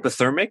get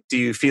hypothermic, do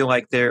you feel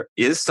like there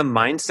is some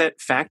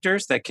mindset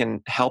factors that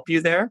can help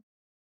you there?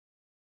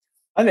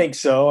 I think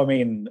so. I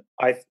mean,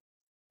 I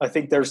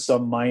think there's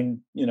some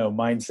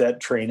mindset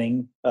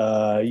training,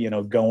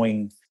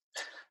 going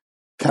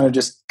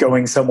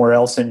somewhere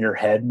else in your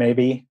head,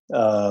 maybe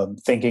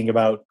thinking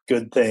about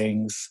good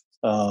things,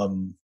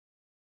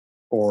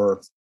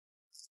 or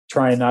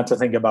trying not to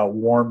think about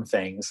warm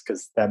things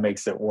because that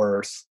makes it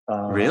worse.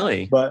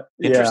 Really? But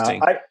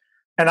interesting.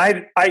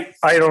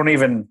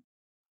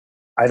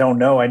 I don't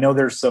know. I know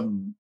there's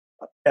some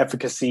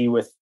efficacy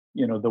with,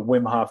 the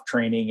Wim Hof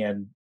training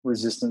and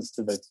resistance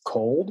to the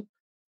cold.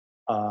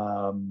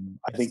 I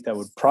think that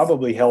would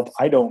probably help.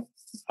 I'm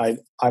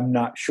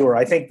not sure.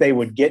 I think they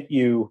would get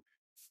you.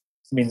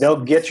 I mean,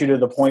 they'll get you to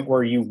the point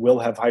where you will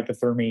have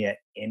hypothermia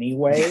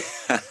anyway.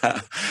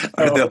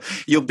 So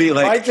you'll be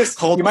like,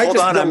 hold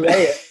on,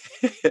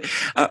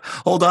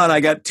 hold on,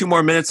 I got 2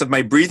 more minutes of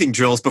my breathing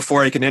drills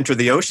before I can enter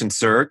the ocean,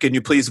 sir. Can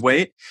you please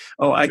wait?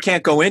 Oh, I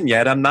can't go in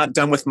yet. I'm not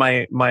done with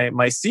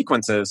my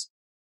sequences.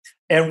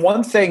 And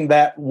one thing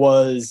that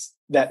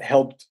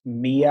helped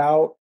me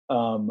out,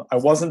 I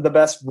wasn't the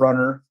best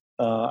runner.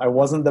 I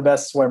wasn't the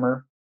best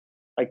swimmer.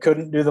 I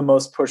couldn't do the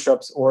most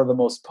push-ups or the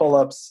most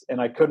pull-ups, and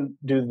I couldn't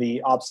do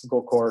the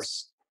obstacle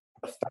course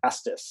the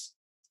fastest.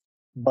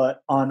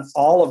 But on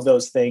all of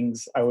those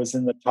things, I was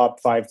in the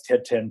top 5 to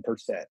 10%.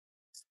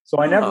 So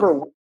I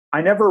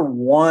never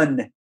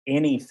won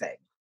anything,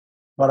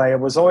 but I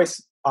was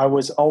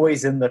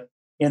always in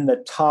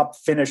the top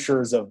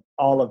finishers of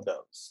all of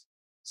those.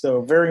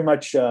 So very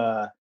much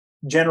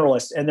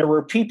generalist. And there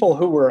were people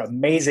who were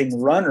amazing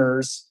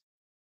runners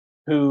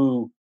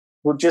who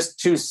were just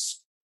too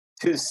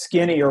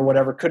skinny or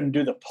whatever, couldn't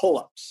do the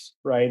pull-ups,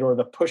 right, or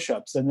the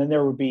push-ups. And then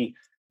there would be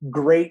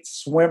great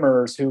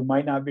swimmers who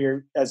might not be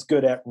as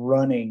good at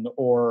running,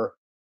 or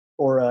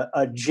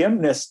a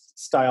gymnast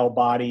style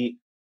body,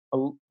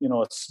 a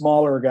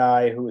smaller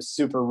guy who was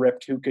super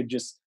ripped who could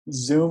just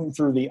zoom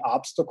through the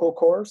obstacle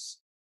course,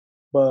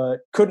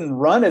 but couldn't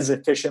run as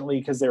efficiently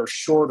because they were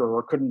shorter,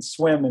 or couldn't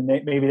swim and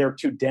maybe they were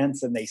too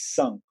dense and they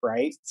sunk,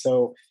 right?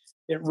 So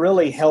it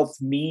really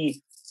helped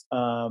me.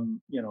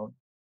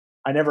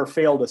 I never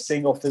failed a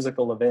single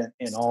physical event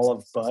in all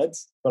of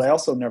BUD/S, but I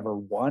also never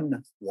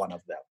won one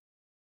of them.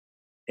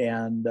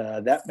 And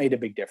that made a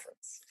big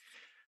difference.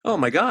 Oh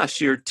my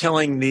gosh, you're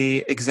telling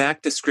the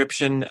exact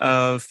description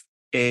of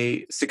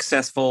a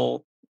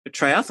successful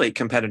triathlete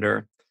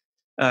competitor,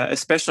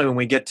 especially when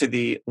we get to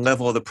the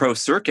level of the pro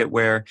circuit,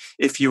 where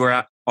if you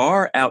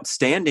are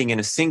outstanding in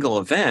a single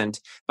event,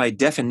 by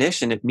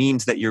definition, it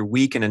means that you're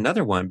weak in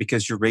another one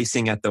because you're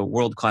racing at the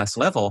world-class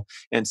level.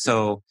 And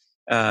so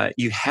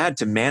you had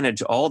to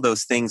manage all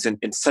those things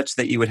in such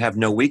that you would have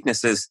no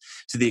weaknesses,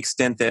 to the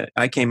extent that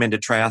I came into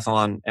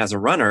triathlon as a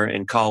runner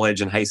in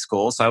college and high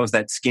school. So I was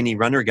that skinny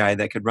runner guy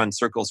that could run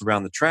circles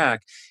around the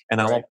track.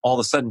 And Right. all of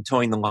a sudden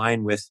towing the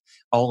line with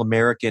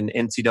all-American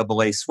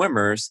NCAA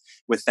swimmers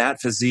with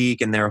that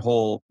physique and their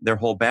whole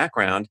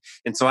background.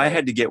 And so I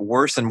had to get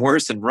worse and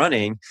worse in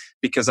running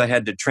because I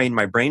had to train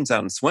my brains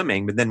out in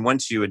swimming. But then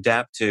once you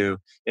adapt to,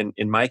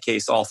 in my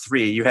case, all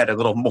three, you had a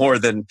little more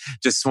than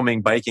just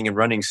swimming, biking, and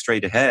running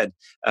straight ahead.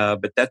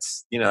 But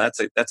that's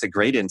a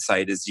great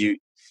insight, is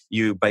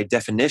you by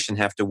definition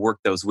have to work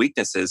those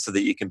weaknesses so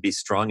that you can be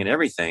strong in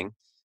everything.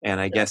 And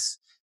I guess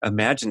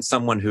imagine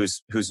someone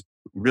who's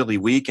really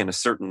weak in a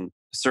certain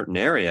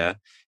area.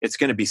 It's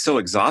going to be so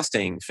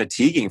exhausting,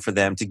 fatiguing for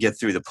them to get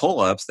through the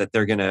pull-ups that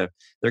they're going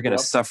to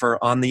suffer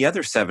on the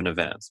other 7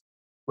 events.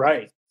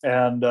 Right.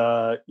 And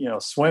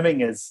swimming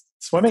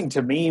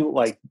to me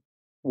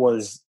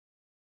was,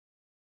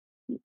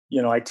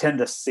 I tend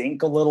to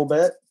sink a little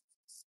bit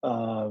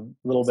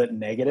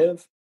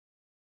negative.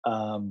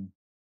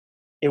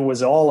 It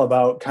was all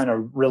about kind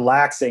of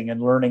relaxing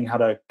and learning how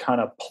to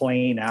kind of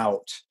plane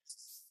out.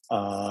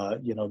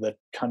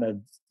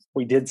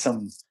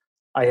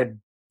 I had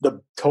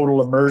the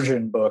total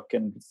immersion book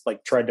and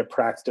tried to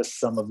practice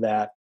some of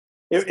that.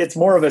 It's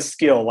more of a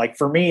skill. Like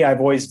for me, I've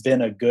always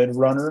been a good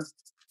runner,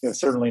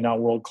 certainly not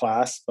world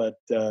class, but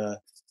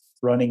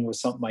running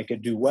was something I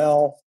could do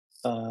well.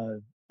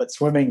 But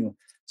swimming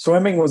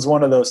was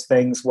one of those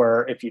things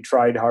where if you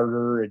tried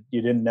harder,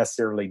 you didn't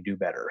necessarily do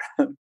better.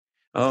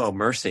 Oh,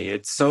 mercy.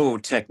 It's so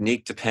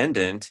technique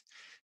dependent.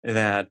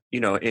 that,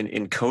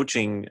 in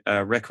coaching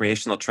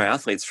recreational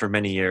triathletes for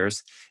many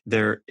years,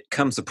 there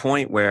comes a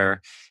point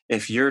where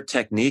if your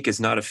technique is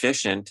not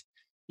efficient,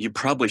 you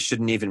probably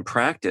shouldn't even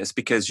practice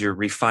because you're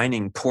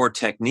refining poor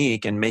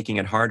technique and making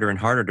it harder and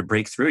harder to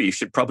break through. You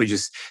should probably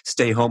just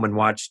stay home and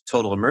watch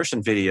total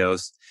immersion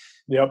videos.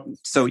 Yep.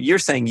 So you're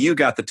saying you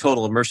got the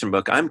total immersion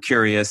book. I'm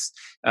curious.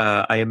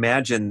 I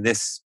imagine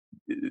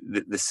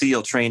the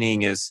SEAL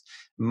training is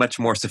much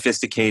more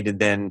sophisticated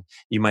than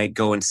you might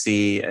go and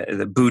see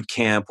the boot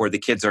camp where the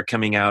kids are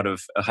coming out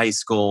of high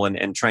school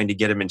and trying to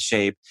get them in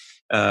shape.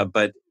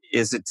 But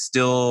is it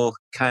still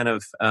kind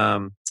of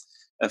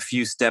a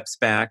few steps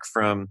back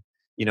from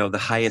the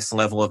highest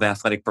level of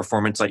athletic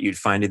performance like you'd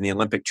find in the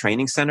Olympic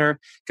Training Center?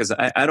 Because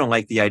I don't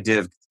like the idea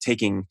of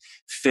taking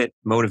fit,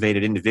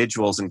 motivated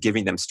individuals and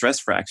giving them stress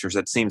fractures.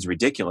 That seems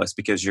ridiculous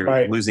because you're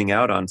Right. losing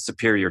out on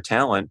superior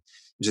talent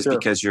just Sure.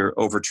 because you're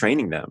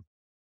overtraining them.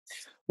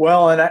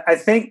 Well, and I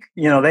think,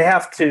 they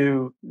have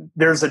to,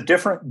 there's a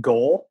different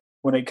goal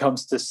when it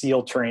comes to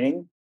SEAL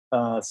training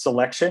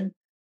selection.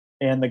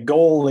 And the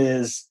goal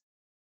is,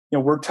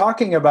 we're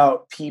talking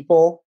about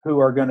people who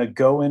are going to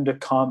go into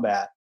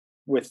combat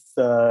with,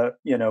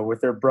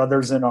 with their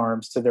brothers in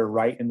arms to their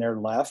right and their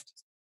left.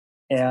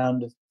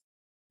 And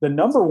the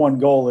number one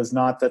goal is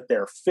not that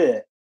they're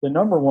fit. The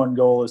number one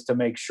goal is to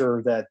make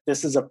sure that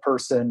this is a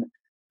person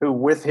who,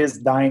 with his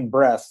dying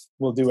breath,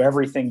 will do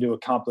everything to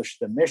accomplish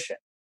the mission.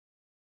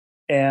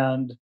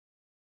 And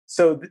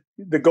so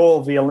the goal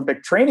of the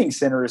Olympic Training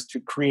Center is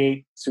to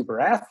create super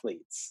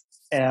athletes.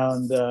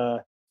 And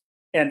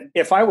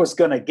if I was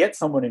going to get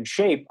someone in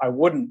shape, I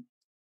wouldn't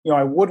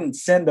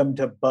send them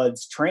to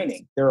Bud's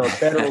training. There are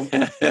better.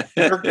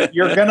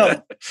 You're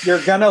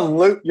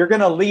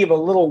gonna leave a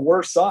little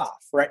worse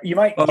off, right? You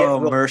might get real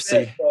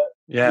mercy, fit, but,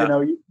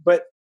 yeah.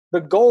 But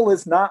the goal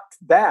is not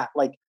that.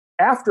 Like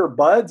after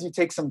Bud's, you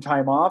take some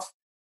time off.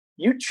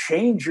 You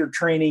change your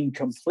training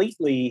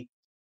completely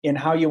in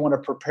how you want to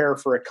prepare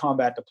for a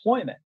combat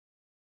deployment,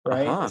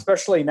 right? Uh-huh.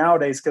 Especially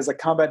nowadays, because a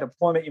combat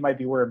deployment, you might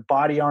be wearing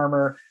body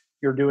armor.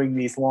 You're doing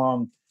these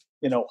long,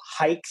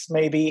 hikes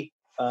maybe.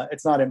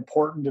 It's not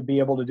important to be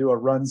able to do a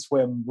run,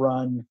 swim,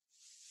 run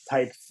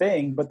type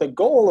thing. But the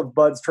goal of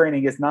Bud's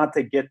training is not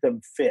to get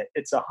them fit.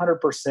 It's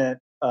 100%,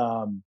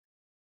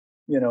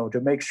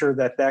 to make sure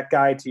that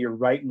guy to your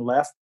right and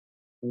left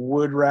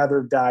would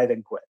rather die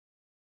than quit.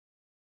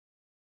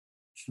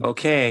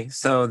 Okay,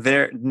 so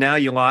now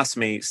you lost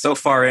me. So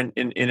far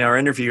in our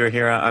interview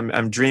here,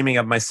 I'm dreaming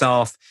of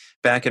myself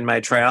back in my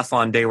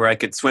triathlon day where I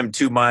could swim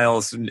 2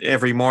 miles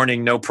every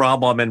morning, no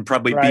problem, and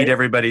probably beat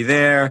everybody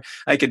there.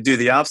 I could do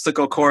the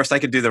obstacle course, I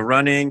could do the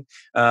running.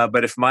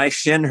 But if my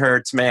shin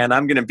hurts, man,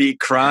 I'm going to be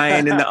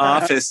crying in the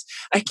office.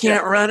 I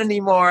can't run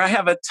anymore. I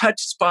have a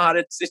touch spot.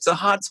 It's a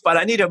hot spot.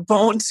 I need a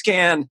bone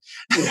scan.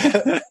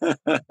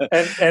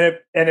 and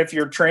if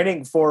you're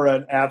training for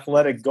an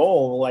athletic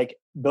goal, like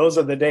those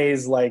are the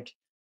days, like,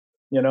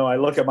 I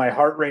look at my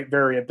heart rate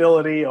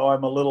variability. Oh,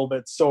 I'm a little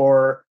bit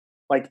sore.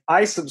 Like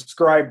I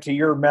subscribe to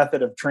your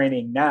method of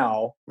training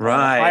now.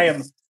 Right.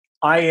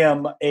 I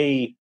am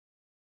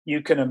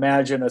you can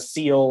imagine a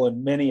SEAL,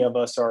 and many of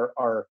us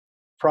are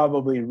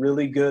probably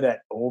really good at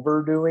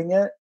overdoing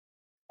it.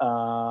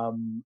 I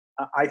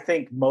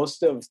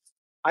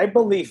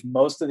believe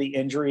most of the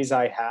injuries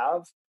I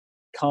have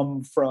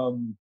come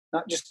from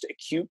not just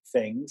acute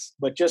things,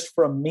 but just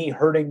from me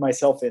hurting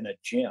myself in a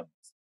gym.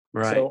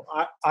 Right. So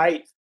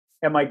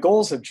and my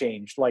goals have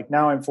changed. Like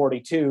now I'm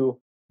 42.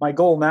 My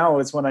goal now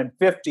is when I'm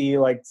 50,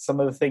 like some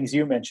of the things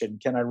you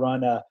mentioned, can I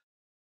run a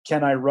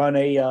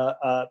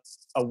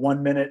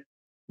 1 minute,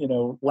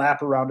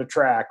 lap around a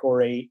track,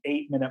 or a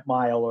 8-minute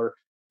mile, or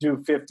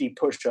do 50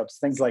 push-ups,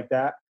 things like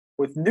that.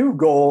 With new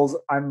goals,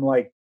 I'm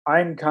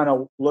kind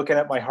of looking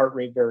at my heart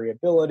rate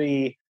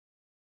variability,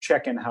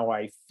 checking how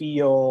I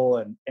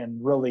feel, and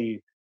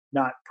really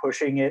not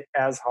pushing it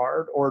as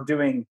hard, or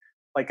doing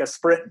like a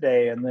sprint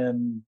day and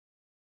then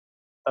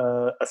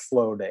a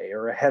slow day,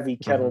 or a heavy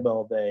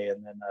kettlebell day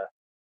and then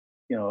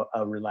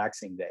a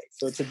relaxing day.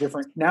 So it's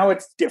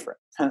different.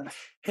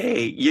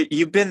 Hey,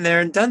 you've been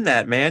there and done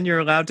that, man. You're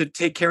allowed to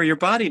take care of your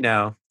body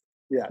now.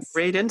 Yes.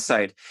 Great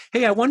insight.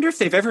 Hey, I wonder if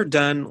they've ever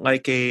done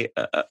like a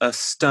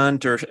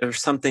stunt or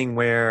something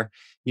where,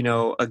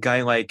 a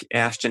guy like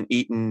Ashton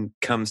Eaton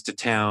comes to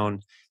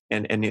town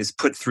and is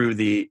put through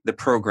the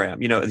program.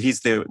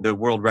 He's the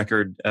world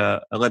record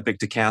Olympic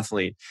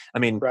decathlete. I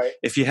mean,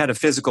 If you had a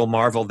physical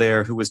marvel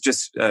there who was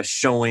just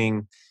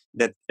showing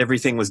that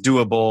everything was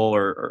doable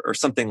or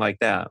something like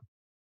that.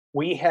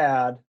 We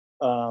had,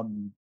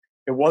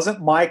 it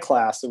wasn't my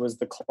class, it was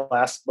the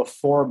class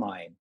before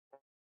mine.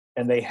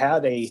 And they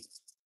had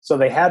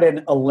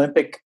an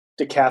Olympic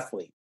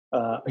decathlete.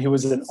 He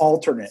was an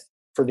alternate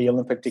for the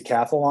Olympic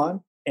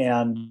decathlon.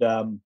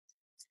 And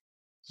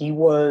he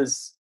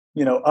was,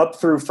 up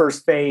through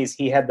first phase,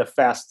 he had the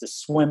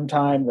fastest swim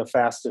time, the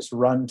fastest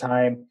run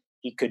time.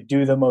 He could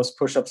do the most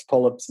push-ups,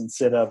 pull-ups, and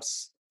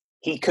sit-ups.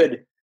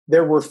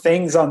 There were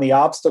things on the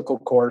obstacle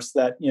course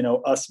that,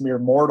 us mere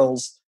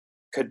mortals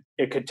could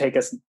take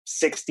us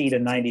 60 to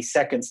 90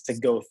 seconds to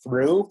go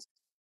through,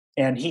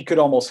 and he could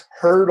almost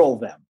hurdle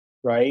them,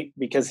 right?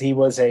 Because he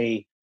was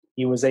a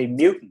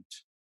mutant,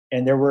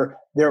 and there were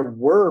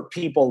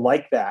people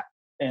like that.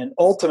 And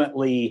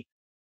ultimately,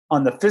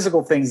 on the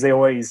physical things, they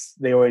always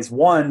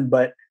won,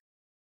 but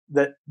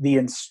the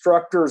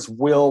instructors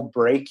will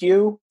break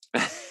you,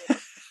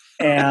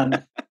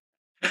 and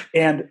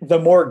the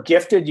more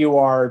gifted you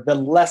are, the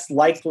less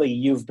likely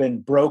you've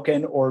been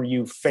broken or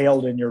you've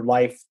failed in your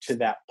life to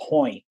that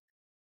point,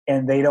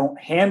 and they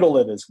don't handle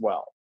it as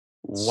well.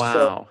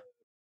 Wow.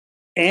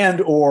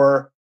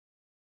 Or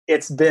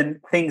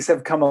things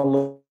have come a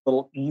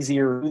little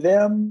easier to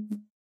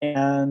them,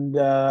 and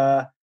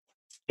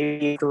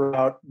after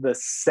about the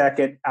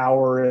second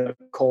hour in the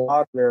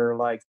co-op, they're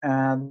like,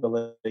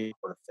 really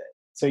worth it.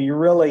 So you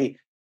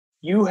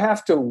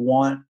have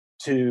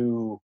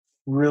to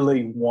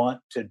really want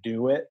to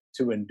do it,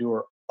 to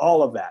endure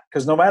all of that.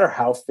 Because no matter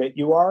how fit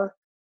you are,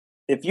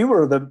 if you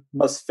were the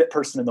most fit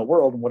person in the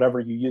world, whatever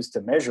you use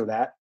to measure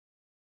that,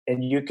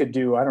 and you could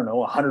do, I don't know,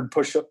 100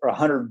 push-ups or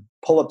 100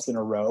 pull-ups in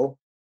a row,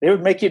 they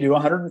would make you do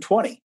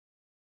 120.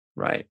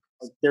 Right.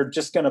 They're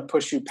just going to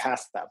push you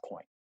past that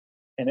point.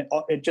 And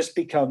it just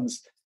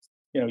becomes,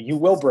 you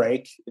will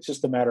break. It's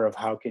just a matter of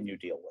how can you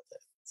deal with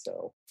it.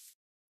 So.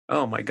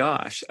 Oh my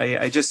gosh.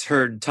 I just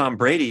heard Tom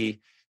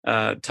Brady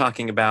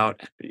talking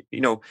about,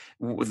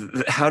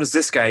 how does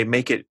this guy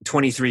make it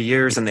 23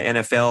 years in the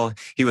NFL?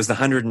 He was the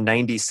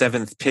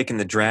 197th pick in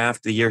the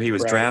draft the year he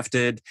was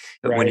drafted.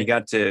 When he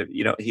got to,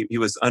 he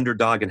was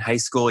underdog in high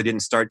school. He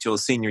didn't start till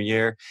his senior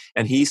year.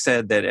 And he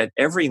said that at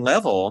every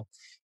level,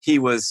 he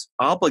was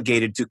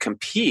obligated to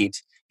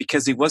compete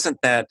because he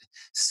wasn't that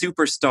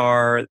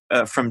superstar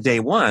from day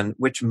one,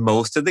 which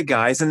most of the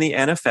guys in the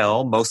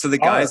NFL, most of the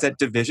guys at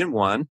Division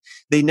I,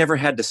 they never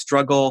had to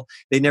struggle.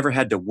 They never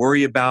had to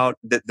worry about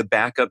the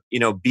backup,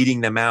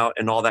 beating them out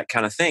and all that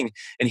kind of thing.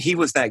 And he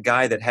was that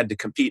guy that had to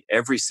compete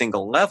every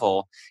single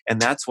level.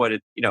 And that's what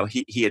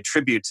he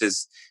attributes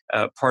as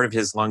part of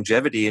his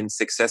longevity and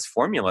success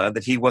formula,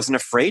 that he wasn't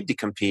afraid to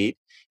compete.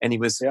 And he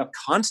was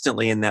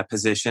constantly in that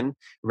position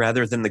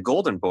rather than the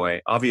golden boy.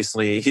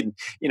 Obviously,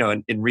 in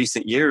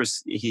recent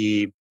years,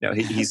 he's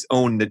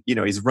owned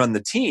he's run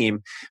the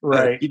team.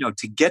 Right. But,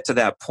 to get to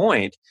that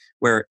point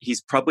where he's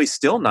probably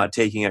still not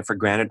taking it for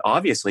granted,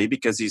 obviously,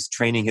 because he's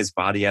training his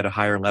body at a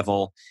higher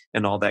level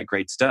and all that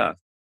great stuff.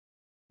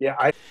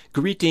 Yeah.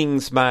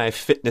 Greetings, my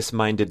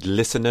fitness-minded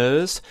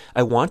listeners.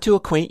 I want to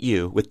acquaint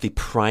you with the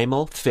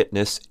Primal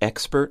Fitness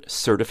Expert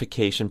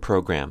Certification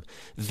Program,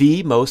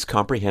 the most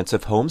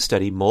comprehensive home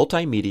study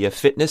multimedia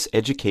fitness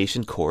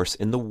education course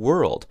in the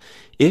world.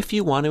 If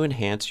you want to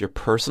enhance your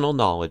personal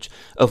knowledge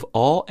of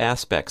all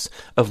aspects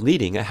of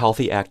leading a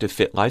healthy, active,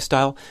 fit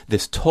lifestyle,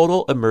 this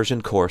total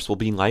immersion course will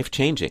be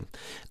life-changing.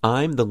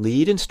 I'm the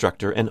lead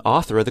instructor and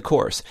author of the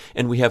course,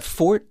 and we have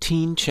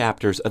 14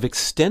 chapters of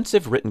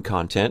extensive written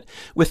content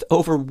with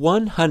over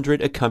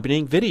 100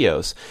 accompanying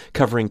videos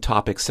covering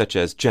topics such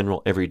as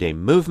general everyday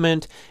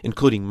movement,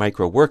 including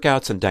micro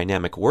workouts and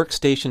dynamic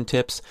workstation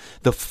tips,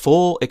 the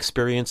full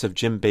experience of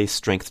gym-based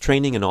strength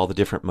training and all the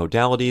different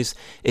modalities,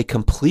 a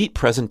complete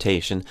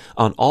presentation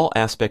on all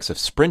aspects of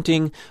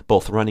sprinting,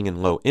 both running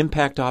and low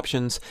impact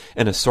options,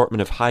 an assortment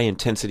of high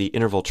intensity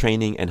interval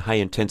training and high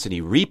intensity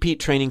repeat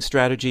training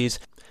strategies,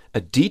 a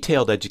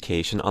detailed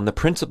education on the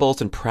principles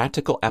and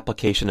practical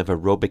application of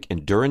aerobic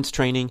endurance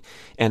training,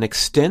 and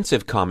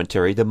extensive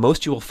commentary, the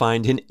most you will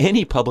find in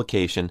any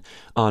publication,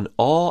 on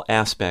all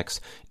aspects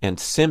and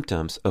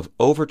symptoms of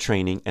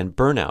overtraining and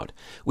burnout.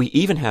 We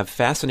even have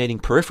fascinating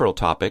peripheral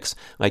topics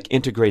like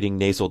integrating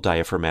nasal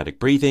diaphragmatic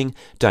breathing,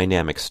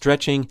 dynamic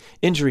stretching,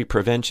 injury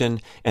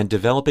prevention, and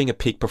developing a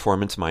peak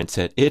performance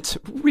mindset. It's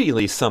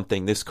really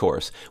something, this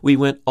course. We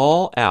went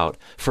all out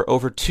for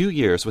over 2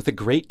 years with a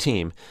great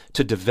team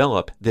to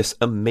develop this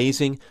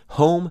amazing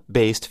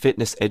home-based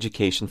fitness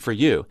education for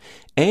you.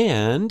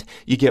 And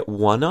you get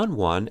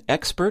one-on-one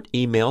expert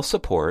email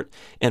support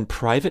and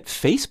private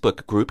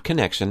Facebook group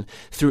connection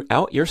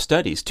throughout your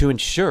studies to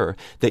ensure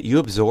that you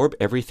absorb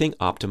everything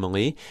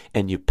optimally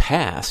and you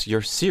pass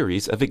your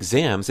series of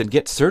exams and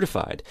get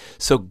certified.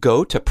 So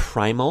go to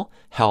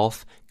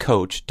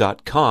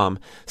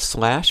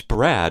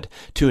primalhealthcoach.com/Brad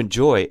to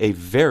enjoy a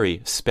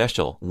very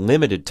special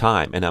limited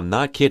time. And I'm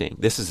not kidding.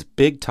 This is a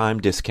big time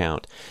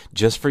discount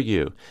just for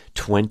you.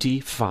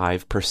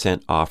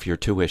 25% off your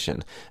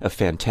tuition. A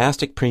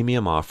fantastic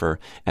premium offer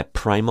at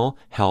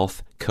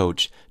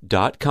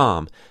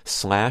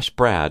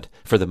primalhealthcoach.com/Brad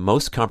for the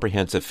most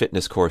comprehensive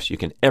fitness course you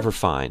can ever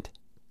find.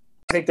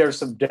 I think there's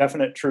some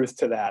definite truth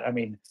to that. I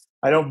mean,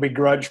 I don't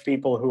begrudge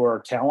people who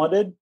are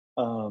talented.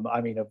 I'm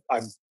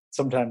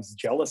sometimes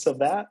jealous of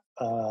that.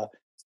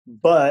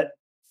 But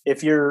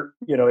if you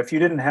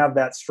didn't have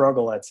that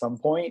struggle at some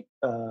point,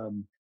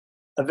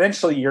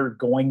 eventually you're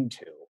going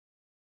to.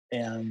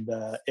 And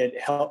it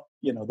helped,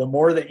 the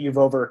more that you've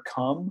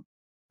overcome,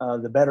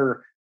 the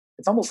better.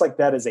 It's almost like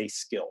that is a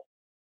skill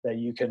that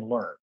you can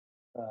learn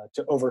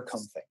to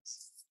overcome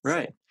things.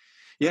 Right.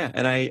 Yeah,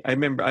 and I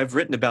remember I've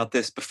written about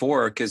this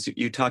before because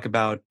you talk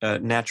about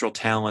natural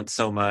talent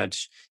so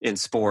much in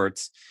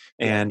sports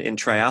Yeah. and in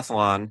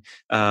triathlon.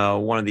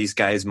 One of these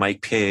guys,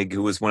 Mike Pigg,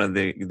 who was one of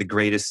the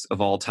greatest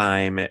of all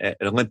time at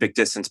Olympic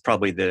distance,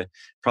 probably the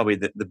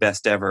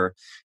best ever.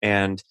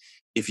 And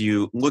if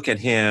you look at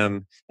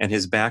him and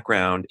his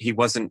background, he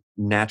wasn't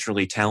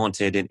naturally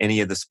talented in any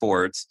of the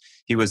sports.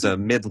 He was a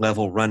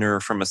mid-level runner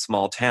from a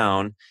small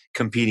town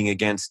competing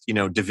against,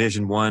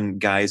 Division I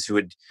guys who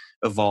had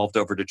evolved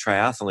over to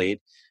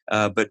triathlete.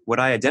 But what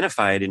I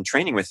identified in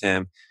training with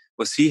him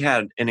was he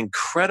had an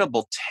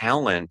incredible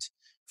talent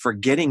for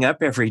getting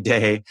up every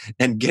day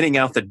and getting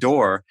out the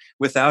door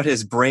without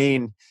his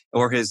brain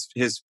or his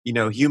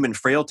human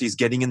frailties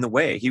getting in the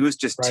way. He was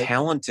just Right.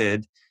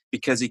 talented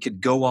because he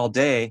could go all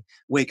day,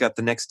 wake up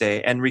the next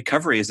day, and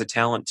recovery is a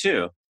talent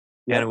too.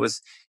 And Yep.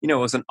 it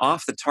was an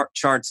off the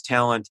charts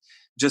talent,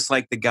 just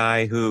like the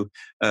guy who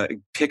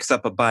picks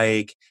up a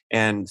bike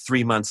and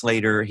 3 months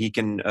later he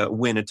can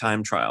win a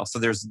time trial. So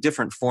there's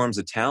different forms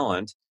of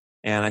talent,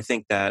 and I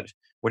think that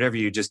whatever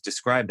you just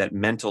described, that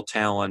mental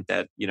talent,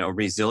 that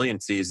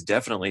resiliency, is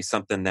definitely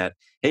something that,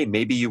 hey,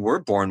 maybe you were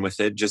born with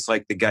it, just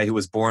like the guy who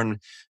was born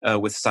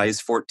with size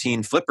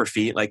 14 flipper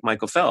feet, like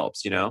Michael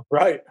Phelps.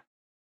 Right.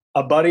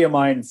 A buddy of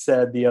mine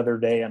said the other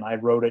day, and I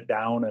wrote it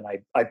down and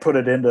I put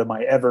it into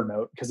my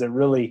Evernote because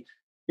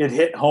it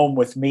hit home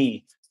with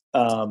me.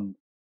 Um,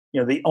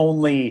 the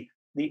only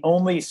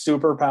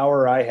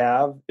superpower I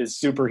have is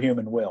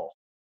superhuman will.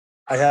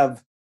 I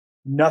have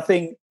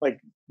nothing, like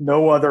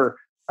no other.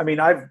 I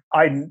mean,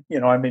 I'm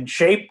in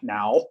shape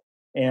now,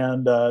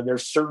 and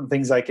there's certain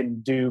things I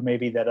can do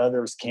maybe that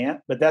others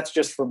can't, but that's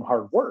just from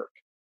hard work,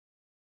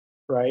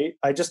 right?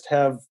 I just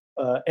have,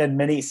 and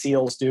many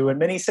SEALs do, and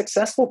many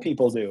successful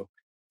people do.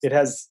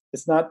 It's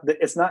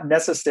not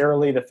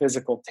necessarily the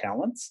physical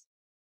talents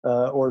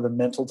or the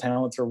mental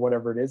talents or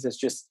whatever it is. It's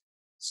just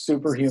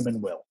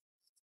superhuman will.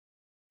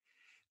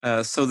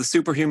 So the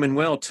superhuman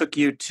will took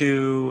you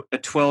to a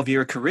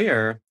 12-year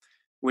career,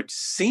 which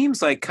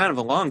seems like kind of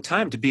a long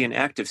time to be an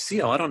active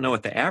SEAL. I don't know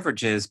what the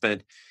average is,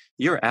 but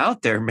you're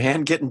out there,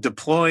 man, getting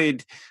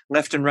deployed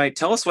left and right.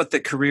 Tell us what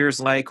the career's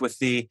like with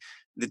the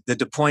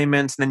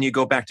deployments, and then you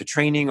go back to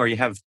training or you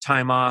have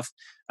time off.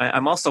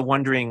 I'm also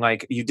wondering,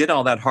 like, you did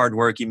all that hard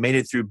work, you made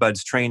it through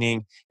Bud's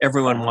training.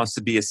 Everyone Uh-huh. wants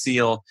to be a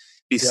SEAL. Yep.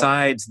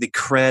 Besides the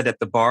cred at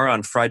the bar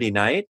on Friday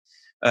night,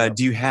 Yep.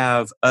 do you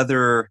have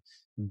other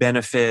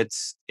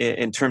benefits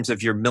in terms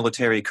of your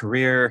military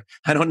career?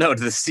 I don't know.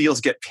 Do the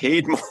SEALs get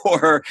paid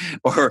more,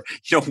 or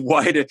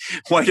why do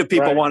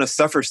people Right. want to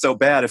suffer so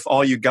bad if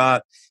all you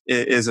got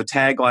is a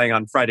tagline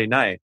on Friday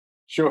night?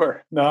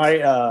 Sure.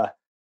 No,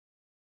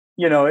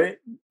 you know, it,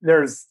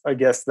 there's, I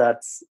guess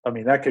that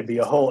could be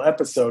a whole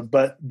episode,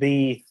 but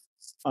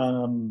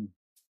um,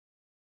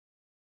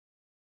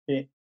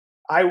 it,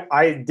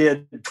 I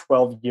did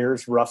 12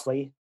 years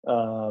roughly.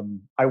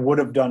 I would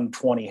have done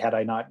 20 had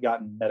I not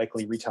gotten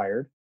medically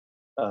retired.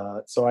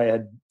 So I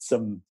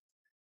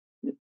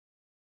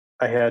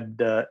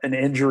had an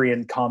injury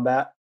in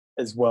combat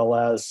as well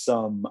as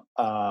some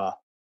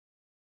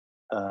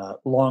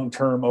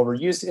long-term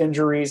overuse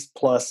injuries,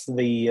 plus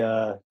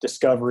the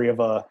discovery of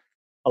a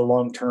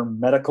long-term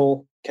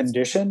medical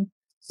condition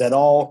that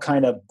all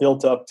kind of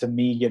built up to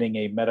me getting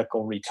a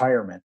medical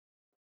retirement.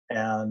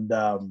 And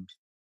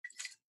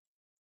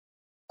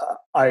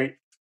I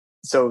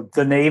so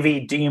the Navy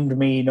deemed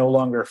me no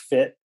longer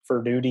fit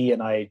for duty,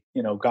 and I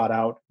got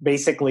out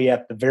basically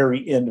at the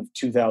very end of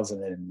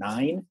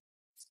 2009.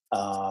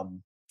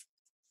 Um,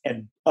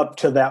 and up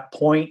to that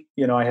point,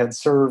 I had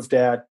served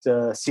at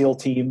SEAL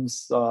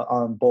teams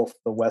on both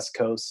the West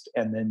Coast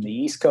and then the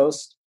East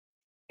Coast,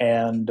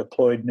 and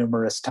deployed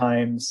numerous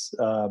times.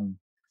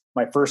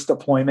 My first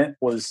deployment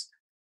was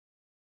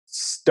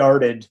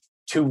started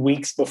 2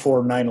 weeks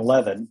before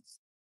 9/11,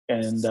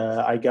 and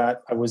I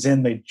was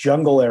in the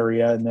jungle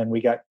area, and then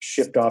we got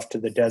shipped off to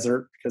the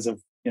desert because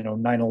of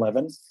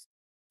 9/11,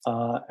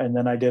 and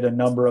then I did a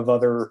number of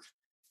other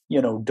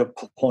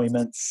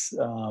deployments,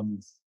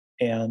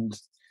 and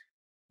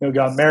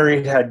got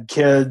married, had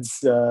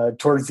kids.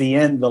 Towards the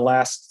end, the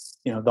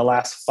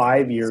last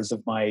 5 years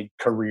of my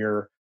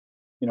career,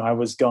 I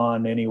was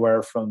gone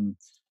anywhere from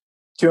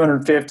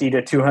 250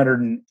 to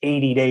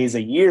 280 days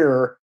a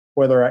year,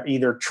 whether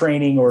either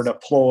training or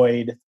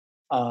deployed.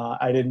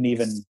 I didn't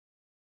even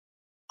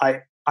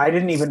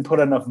put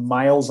enough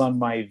miles on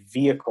my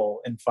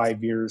vehicle in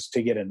 5 years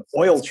to get an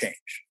oil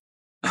change.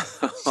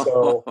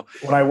 So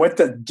when I went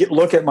to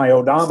look at my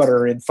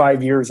odometer, in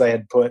 5 years, I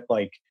had put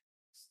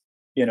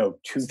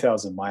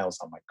 2,000 miles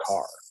on my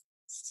car.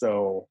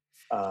 So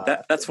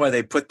That's why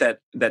they put that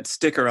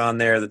sticker on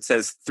there that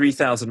says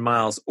 3,000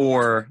 miles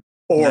or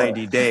or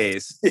 90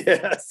 days.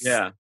 yes,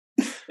 Yeah.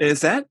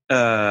 Is that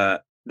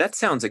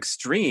sounds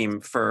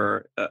extreme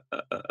for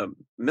a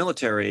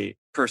military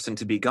person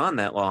to be gone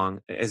that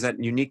long. Is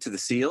that unique to the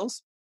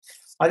SEALs?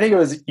 I think it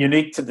was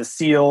unique to the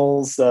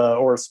SEALs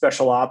or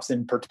special ops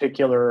in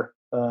particular.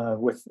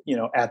 With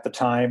at the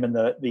time, and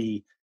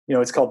the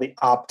it's called the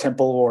op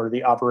tempo or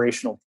the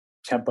operational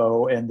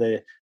tempo, and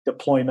the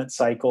deployment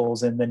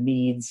cycles and the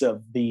needs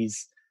of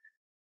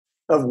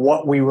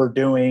what we were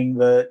doing,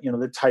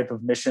 the type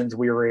of missions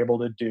we were able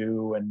to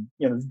do. And,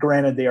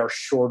 granted they are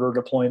shorter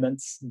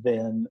deployments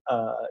than,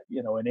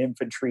 an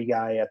infantry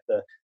guy at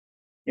the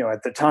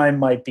time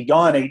might be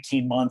gone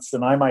 18 months,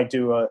 and I might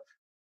do a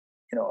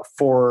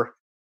 4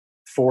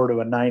 to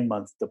a 9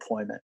 month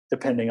deployment,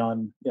 depending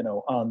on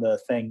the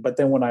thing. But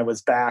then when I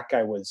was back,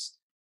 I was,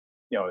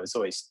 it was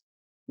always,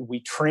 we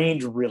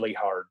trained really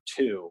hard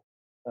too.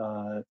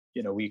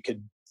 We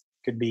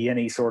could be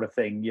any sort of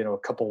thing, a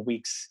couple of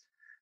weeks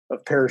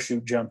of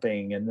parachute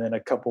jumping, and then a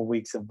couple of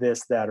weeks of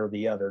this, that, or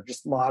the other.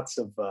 Just lots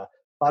of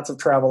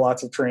travel,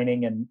 lots of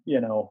training, and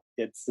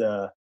it's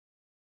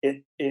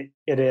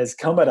it has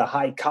come at a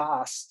high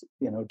cost,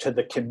 to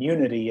the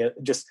community.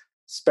 Just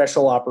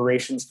special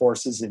operations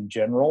forces in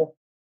general.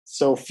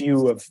 So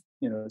few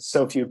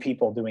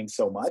people doing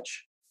so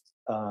much.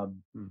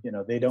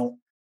 They don't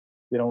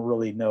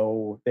really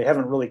know. They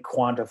haven't really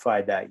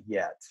quantified that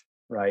yet,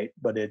 right?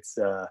 But it's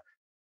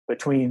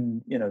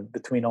between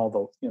all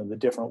the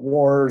different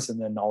wars, and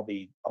then all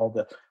the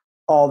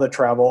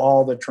travel,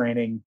 all the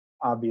training,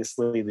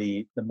 obviously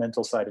the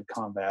mental side of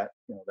combat,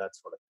 that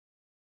sort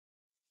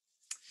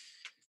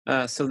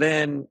of. So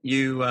then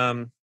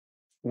you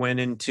went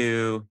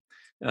into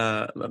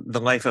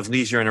the life of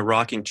leisure in a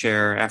rocking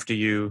chair after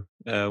you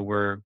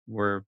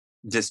were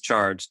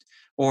discharged,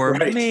 or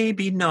Right.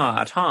 maybe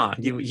not, huh?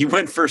 You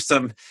went for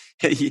some.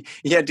 You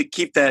had to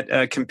keep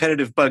that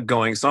competitive bug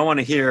going. So I want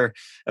to hear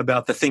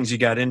about the things you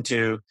got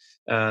into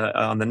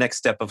on the next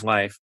step of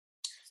life.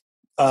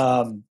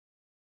 After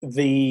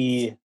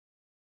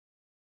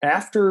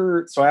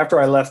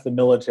I left the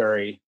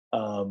military,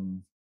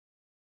 and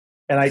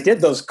I did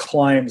those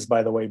climbs,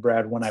 by the way,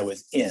 Brad, when I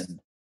was in.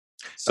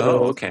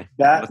 So okay.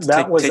 Let's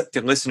take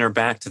the listener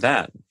back to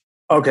that.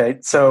 Okay,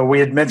 so we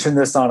had mentioned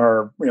this on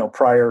our,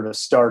 prior to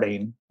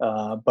starting,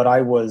 but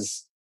I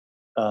was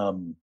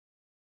kind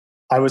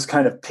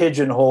of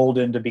pigeonholed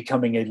into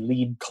becoming a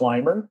lead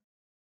climber.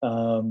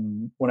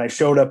 When I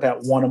showed up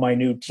at one of my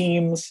new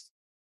teams,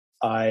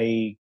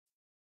 I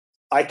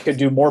could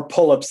do more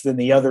pull-ups than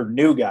the other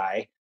new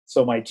guy.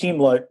 So my team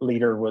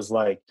leader was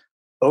like,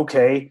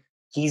 okay,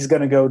 he's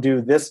going to go do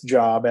this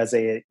job as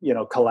a,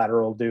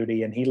 collateral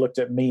duty. And he looked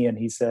at me and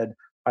he said,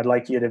 I'd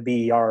like you to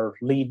be our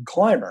lead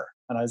climber.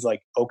 And I was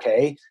like,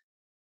 okay.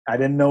 I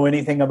didn't know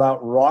anything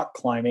about rock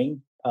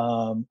climbing,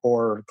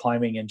 or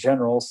climbing in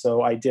general.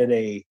 So I did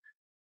it's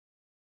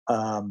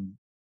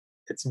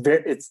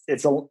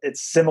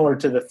similar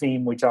to the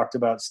theme we talked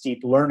about, steep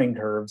learning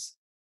curves.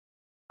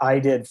 I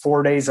did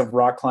 4 days of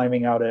rock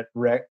climbing out at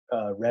Red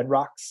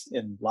Rocks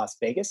in Las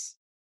Vegas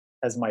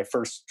as my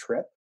first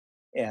trip.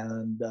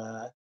 And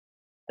the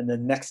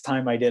next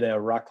time I did a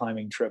rock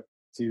climbing trip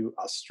to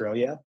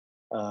Australia,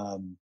 I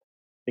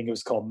think it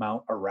was called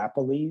Mount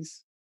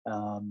Arapiles,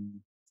 or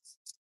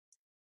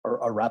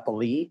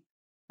Arapali.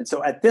 And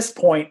so at this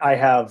point, I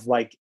have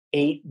like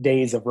 8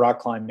 days of rock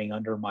climbing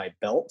under my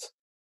belt.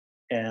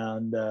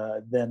 And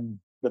then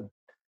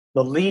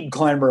the lead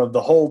climber of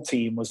the whole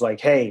team was like,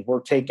 hey,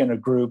 we're taking a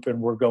group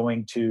and we're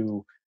going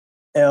to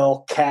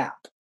El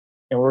Cap,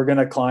 and we're going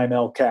to climb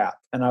El Cap.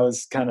 And I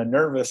was kind of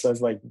nervous. I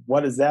was like,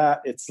 what is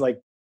that? It's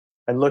like,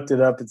 I looked it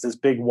up. It's this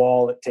big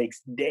wall. It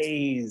takes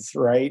days,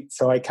 right?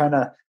 So I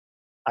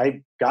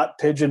got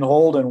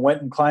pigeonholed and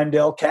went and climbed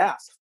El Cap.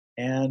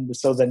 And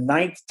so the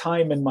 9th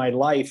time in my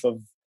life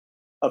of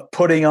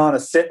putting on a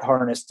sit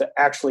harness to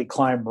actually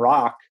climb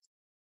rock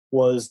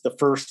was the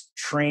first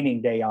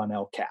training day on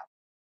El Cap.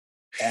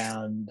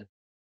 And,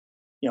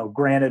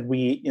 granted,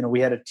 we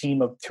had a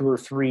team of 2 or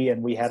 3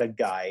 and we had a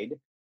guide,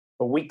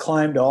 but we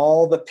climbed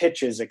all the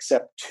pitches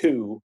except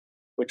 2,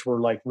 which were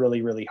like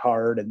really, really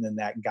hard. And then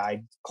that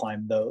guide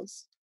climbed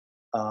those.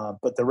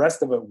 But the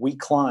rest of it we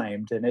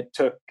climbed, and it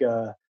took,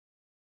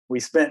 we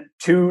spent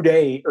 2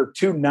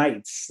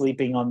 nights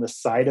sleeping on the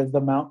side of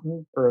the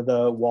mountain or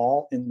the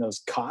wall in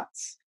those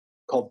cots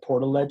called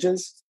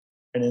portaledges.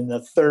 And in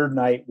the 3rd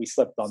night we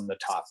slept on the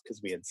top because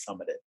we had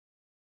summited.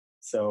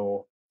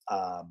 So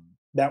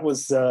that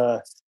was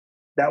a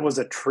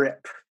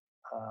trip.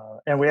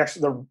 And we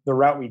actually, the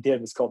route we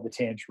did was called the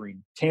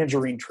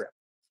Tangerine trip.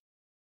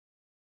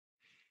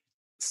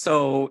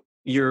 So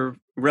you're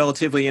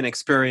relatively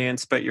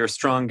inexperienced, but you're a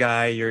strong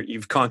guy.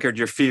 You've conquered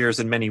your fears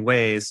in many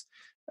ways.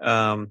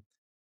 What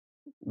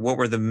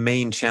were the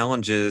main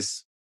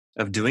challenges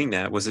of doing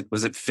that? Was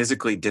it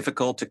physically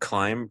difficult to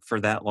climb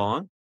for that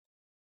long?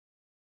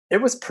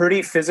 It was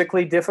pretty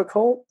physically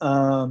difficult,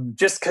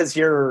 just because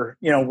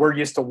we're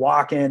used to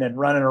walking and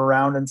running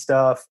around and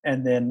stuff,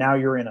 and then now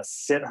you're in a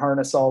sit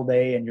harness all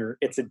day, and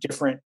it's a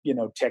different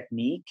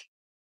technique.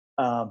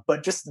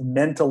 But just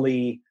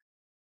mentally,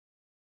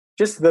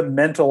 just the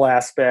mental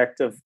aspect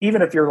of,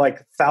 even if you're like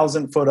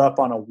 1,000 foot up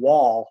on a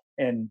wall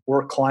and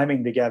we're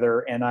climbing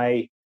together, and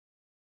I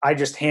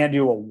just hand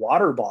you a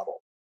water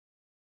bottle,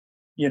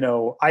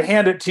 I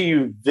hand it to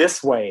you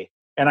this way,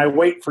 and I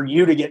wait for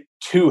you to get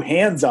 2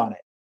 hands on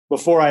it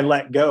before I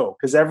let go.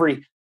 Cause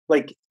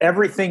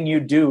everything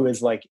you do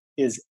is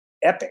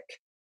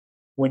epic.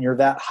 when you're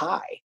that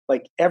high.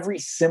 Like every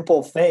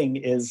simple thing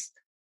is,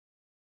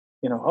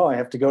 oh, I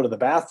have to go to the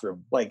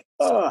bathroom. Like,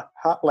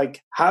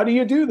 how do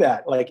you do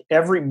that? Like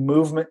every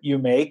movement you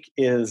make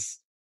is,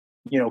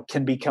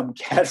 can become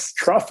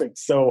catastrophic.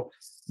 So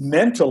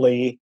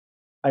mentally,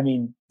 I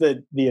mean,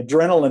 the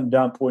adrenaline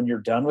dump when you're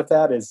done with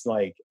that is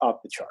like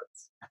off the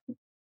charts.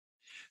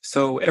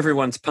 So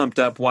everyone's pumped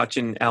up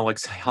watching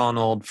Alex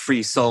Honnold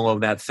free solo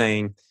that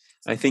thing.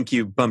 I think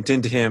you bumped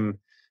into him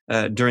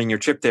during your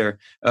trip there.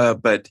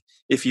 But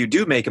if you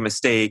do make a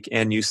mistake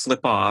and you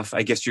slip off,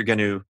 I guess you're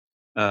going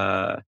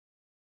to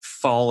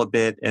fall a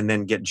bit and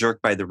then get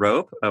jerked by the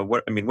rope.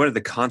 What are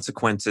the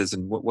consequences,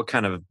 and what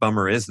kind of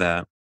bummer is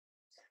that?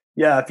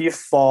 Yeah, if you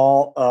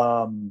fall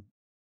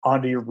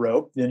onto your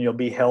rope, then you'll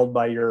be held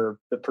by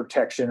the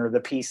protection or the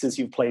pieces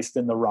you placed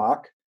in the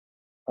rock.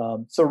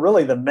 So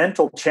really the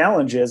mental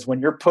challenge is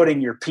when you're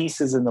putting your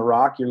pieces in the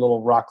rock, your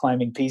little rock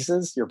climbing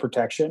pieces, your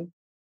protection,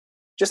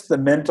 just the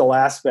mental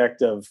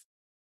aspect of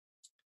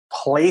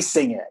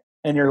placing it.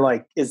 And you're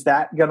like, is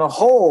that going to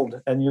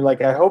hold? And you're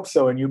like, I hope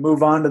so. And you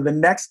move on to the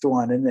next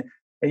one. And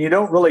you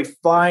don't really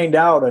find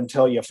out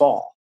until you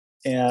fall.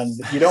 And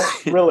you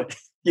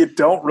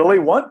don't really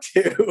want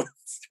to.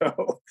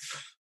 So,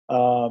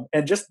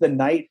 and just the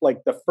night,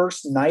 like the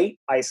first night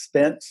I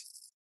spent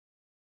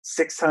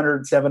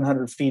 600,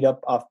 700 feet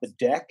up off the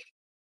deck,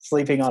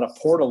 sleeping on a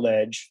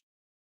portaledge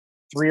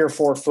 3 or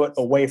 4 foot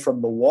away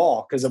from the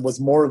wall because it was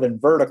more than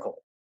vertical.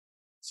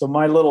 So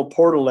my little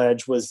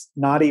portaledge was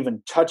not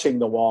even touching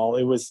the wall.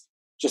 It was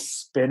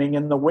just spinning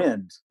in the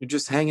wind. You're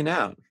just hanging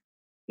out.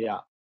 Yeah.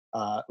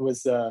 It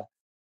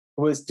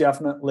was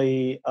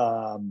definitely,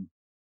 one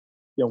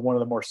of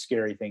the more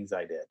scary things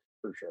I did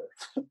for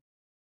sure.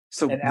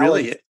 So and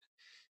really,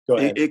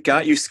 Alex, it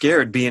got you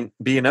scared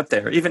being up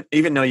there,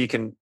 even though you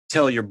can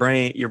tell your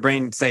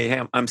brain say,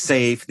 hey, I'm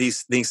safe.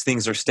 These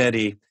things are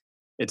steady.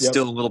 It's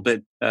still a little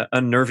bit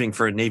unnerving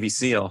for a Navy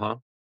SEAL, huh?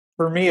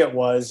 For me, it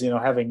was,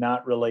 having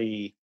not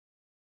really,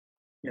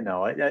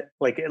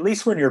 like at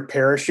least when you're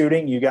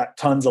parachuting, you got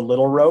tons of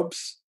little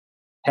ropes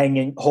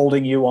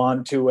holding you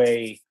onto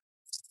a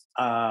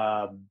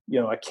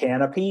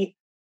canopy.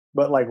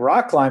 But like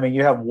rock climbing,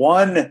 you have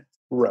one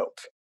rope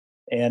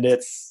and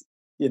it's,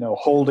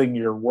 holding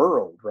your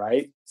world,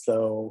 right?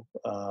 So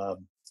a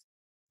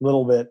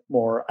little bit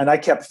more. And I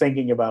kept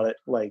thinking about it,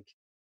 like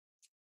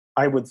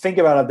I would think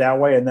about it that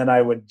way. And then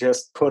I would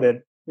just put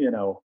it,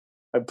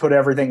 I'd put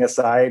everything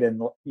aside.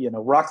 And,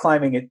 rock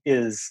climbing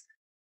is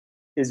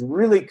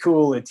really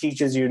cool. It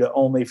teaches you to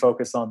only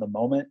focus on the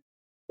moment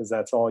because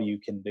that's all you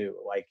can do.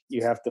 Like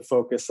you have to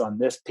focus on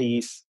this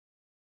piece,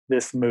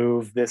 this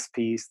move, this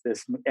piece,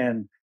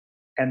 and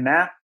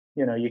that,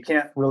 you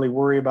can't really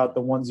worry about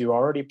the ones you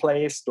already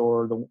placed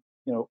or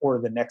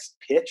the next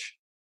pitch.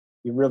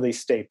 You really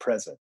stay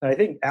present. And I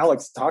think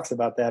Alex talks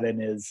about that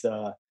in his,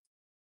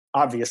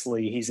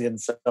 obviously he's in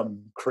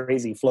some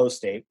crazy flow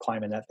state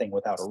climbing that thing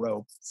without a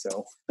rope.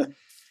 So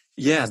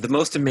yeah, the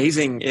most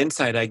amazing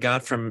insight I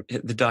got from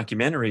the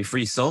documentary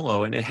Free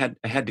Solo, and it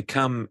had to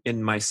come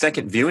in my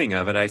second viewing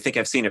of it. I think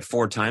I've seen it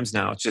 4 times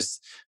now. It's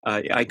just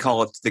I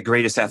call it the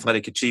greatest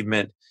athletic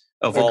achievement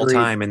of all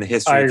time in the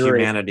history of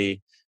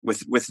humanity,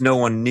 with no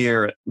one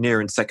near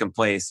in second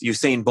place.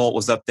 Usain Bolt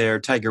was up there.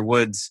 Tiger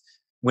Woods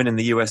winning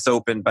the U.S.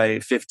 Open by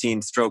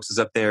 15 strokes is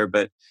up there,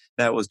 but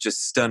that was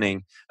just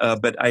stunning.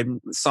 But I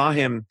saw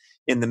him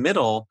in the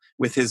middle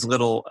with his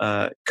little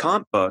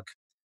comp book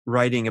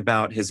writing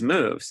about his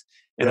moves.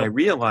 And I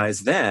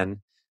realized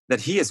then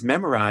that he has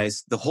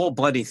memorized the whole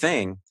bloody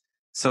thing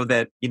so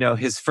that,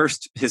 his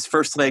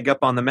first leg up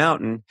on the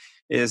mountain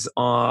is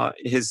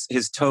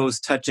his toes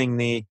touching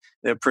the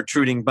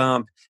protruding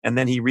bump. And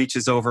then he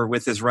reaches over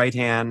with his right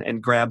hand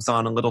and grabs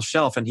on a little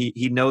shelf, and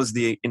he knows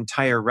the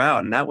entire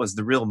route. And that was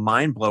the real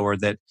mind blower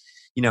that,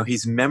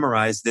 he's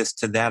memorized this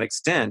to that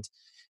extent.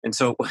 And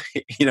so,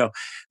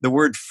 the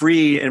word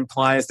free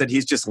implies that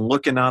he's just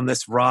looking on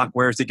this rock.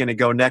 Where is he going to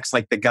go next?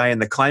 Like the guy in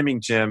the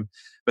climbing gym.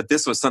 But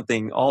this was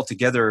something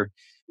altogether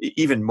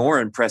even more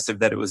impressive,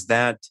 that it was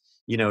that,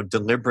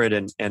 deliberate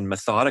and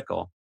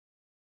methodical.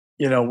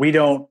 We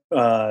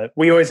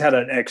always had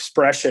an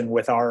expression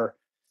with our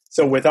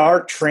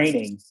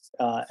training,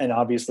 and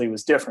obviously it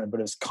was different, but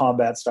it was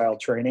combat style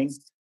training.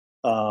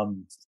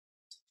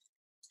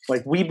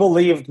 Like we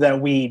believed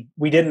that we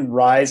didn't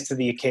rise to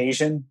the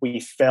occasion. We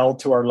fell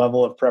to our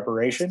level of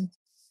preparation.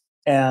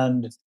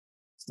 And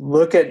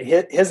look at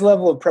his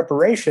level of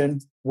preparation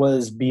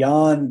was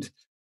beyond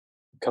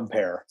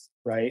compare,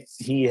 right?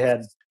 He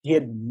had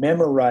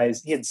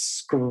memorized, he had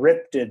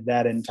scripted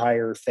that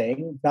entire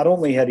thing. Not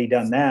only had he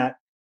done that,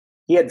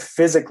 he had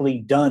physically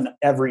done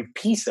every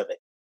piece of it,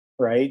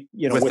 right?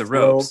 With the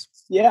ropes.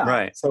 Yeah.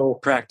 Right. So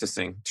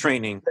practicing,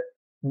 training.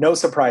 No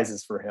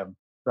surprises for him,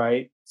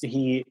 right?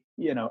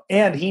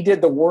 And he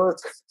did the work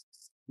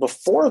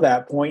before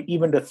that point,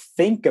 even to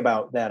think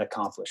about that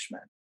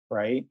accomplishment,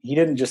 right? He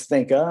didn't just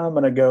think,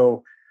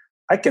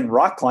 I can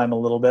rock climb a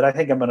little bit. I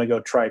think I'm going to go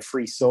try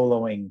free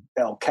soloing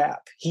El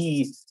Cap.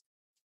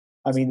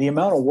 The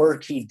amount of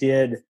work he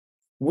did,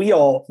 we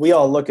all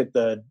look at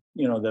the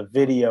the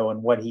video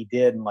and what he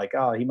did, and like,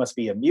 oh, he must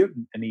be a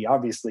mutant, and he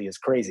obviously is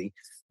crazy,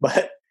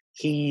 but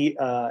he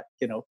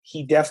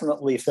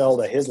definitely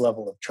felt at his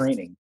level of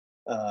training.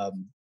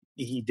 Um,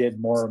 he did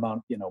more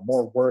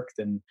work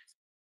than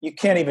you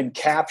can't even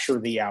capture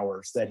the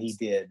hours that he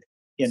did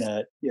in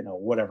a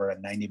whatever, a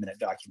 90-minute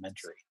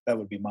documentary. That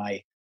would be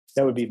my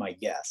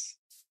guess.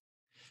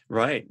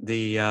 Right.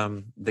 The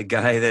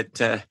guy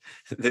that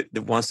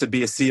wants to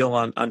be a SEAL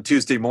on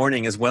Tuesday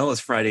morning as well as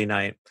Friday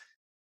night.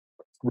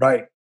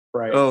 Right.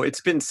 Right. Oh,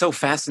 it's been so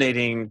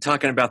fascinating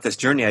talking about this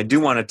journey. I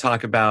do want to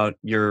talk about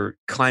your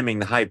climbing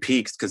the high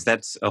peaks because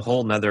that's a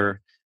whole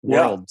nother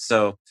Yeah. world.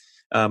 So,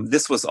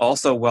 this was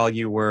also while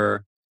you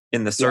were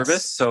in the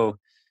service. Yes. So,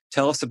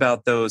 tell us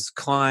about those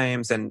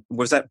climbs. And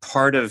was that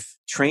part of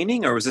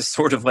training, or was this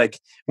sort of like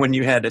when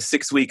you had a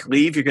 6-week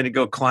leave, you're going to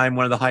go climb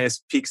one of the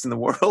highest peaks in the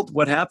world?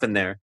 What happened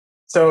there?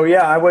 So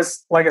yeah, I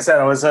was, like I said,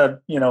 I was a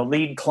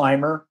lead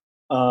climber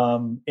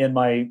in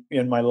my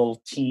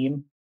little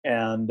team,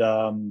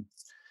 and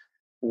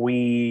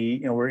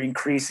we we're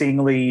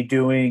increasingly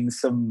doing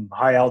some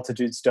high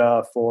altitude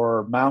stuff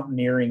or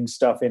mountaineering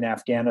stuff in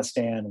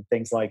Afghanistan and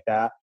things like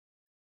that.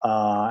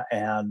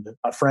 And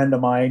a friend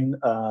of mine,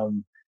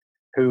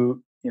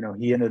 who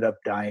he ended up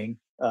dying,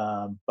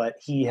 but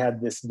he had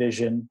this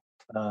vision.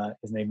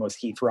 His name was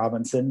Heath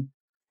Robinson.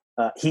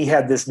 He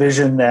had this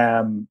vision,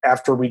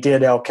 after we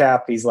did El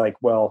Cap. He's like,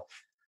 well,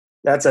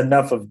 that's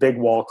enough of big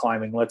wall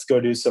climbing. Let's go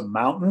do some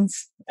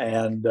mountains.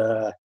 And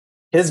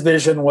his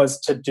vision was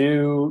to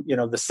do,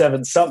 the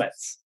 7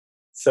 summits.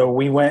 So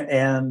we went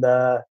and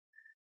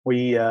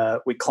we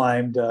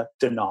climbed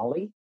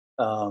Denali,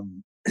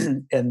 and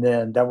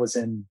then that was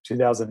in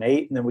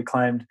 2008, and then we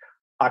climbed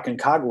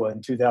Aconcagua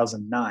in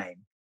 2009,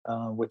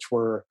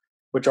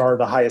 which are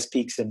the highest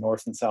peaks in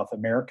North and South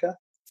America.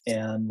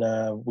 And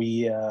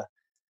we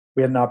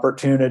had an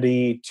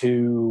opportunity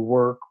to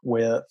work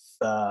with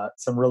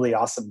some really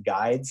awesome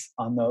guides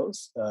on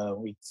those.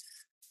 We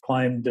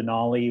climbed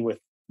Denali with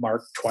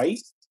Mark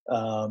Twite,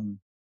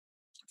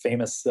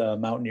 famous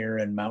mountaineer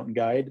and mountain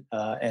guide,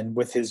 and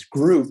with his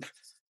group.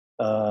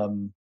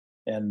 And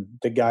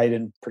the guide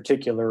in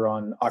particular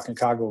on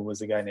Aconcagua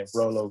was a guy named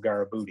Rolo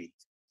Gaributi.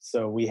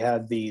 So we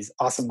had these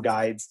awesome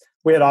guides.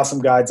 We had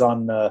awesome guides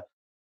on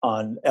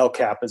El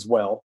Cap as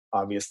well,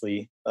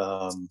 obviously.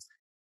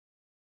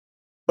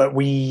 But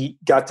we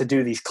got to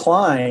do these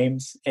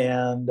climbs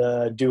and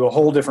do a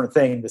whole different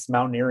thing, this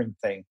mountaineering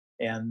thing.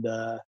 And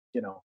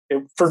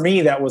for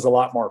me, that was a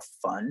lot more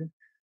fun,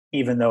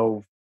 even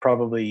though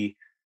probably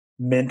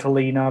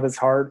mentally not as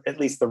hard. At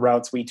least the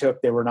routes we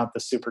took, they were not the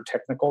super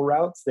technical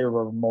routes. They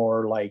were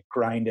more like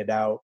grinded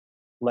out,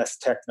 less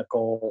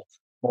technical,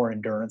 more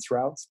endurance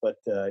routes. But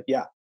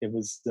yeah, it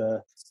was a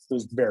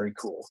very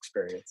cool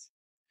experience.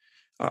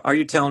 Are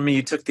you telling me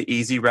you took the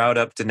easy route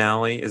up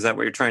Denali? Is that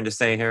what you're trying to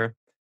say here?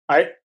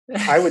 I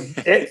would.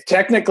 It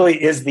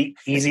technically is the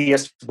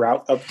easiest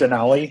route up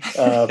Denali,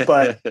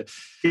 but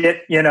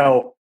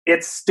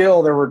it's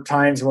still, there were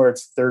times where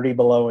it's 30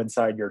 below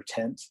inside your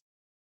tent,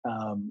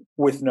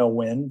 with no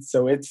wind.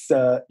 So it's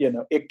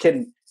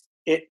Denali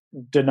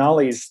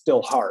is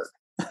still hard.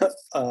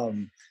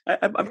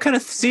 I'm kind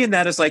of seeing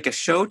that as like a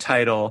show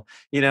title,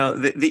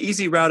 the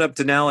easy route up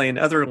Denali and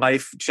other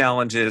life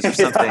challenges or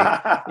something.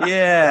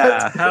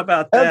 Yeah, how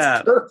about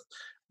that?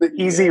 The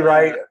easy, yeah.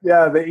 Right?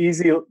 Yeah, the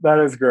easy. That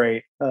is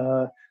great.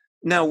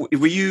 Now,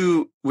 were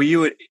you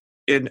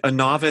a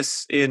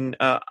novice in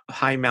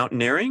high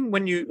mountaineering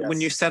when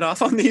you set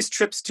off on these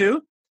trips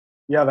too?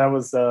 Yeah, that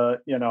was. I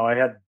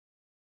had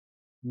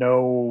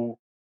no.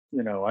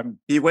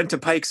 You went to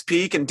Pikes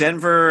Peak in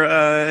Denver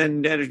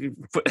and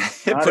put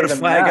a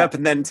flag up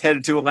and then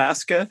headed to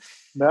Alaska?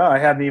 No, I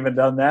hadn't even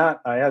done that.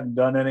 I hadn't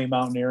done any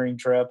mountaineering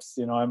trips.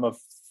 I'm a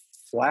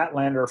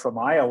flatlander from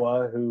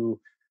Iowa who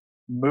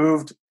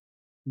moved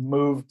to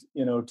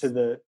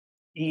the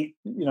east.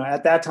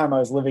 At that time I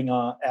was living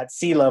at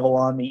sea level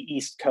on the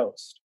East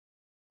Coast.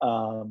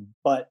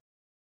 But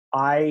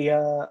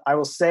I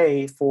will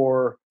say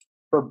for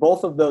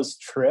both of those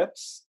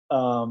trips,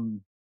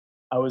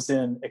 I was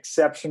in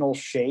exceptional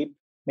shape.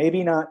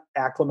 Maybe not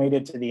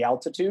acclimated to the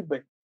altitude,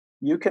 but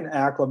you can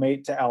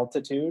acclimate to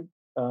altitude.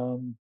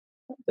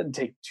 It didn't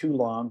take too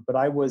long, but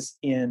I was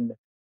in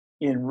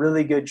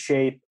really good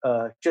shape,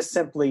 just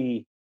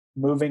simply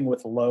moving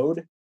with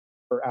load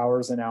for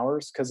hours and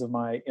hours because of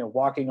my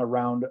walking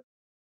around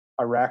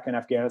Iraq and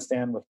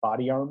Afghanistan with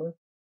body armor.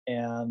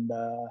 And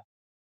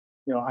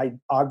I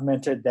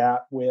augmented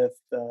that with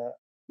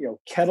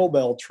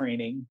kettlebell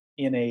training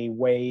in a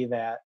way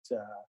that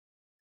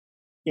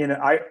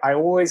I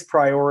always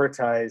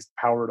prioritized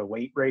power to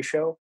weight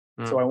ratio.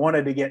 So I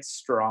wanted to get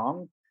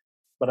strong,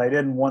 but I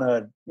didn't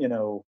want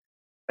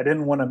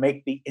to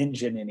make the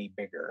engine any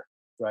bigger,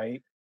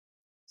 right?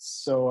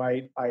 So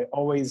I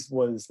always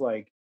was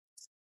like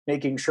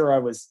making sure I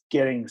was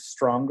getting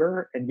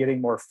stronger and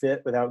getting more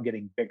fit without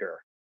getting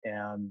bigger.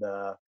 And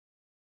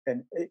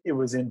it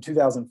was in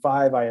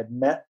 2005 I had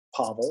met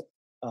Pavel,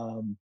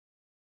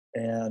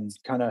 and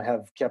kind of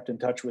have kept in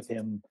touch with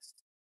him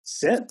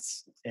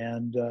since.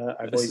 And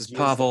I've This is always used it.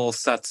 Pavel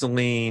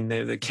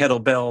Satsulin, the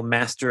kettlebell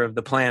master of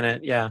the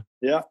planet. Yeah.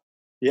 Yeah.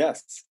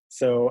 Yes.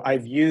 So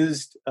I've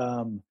used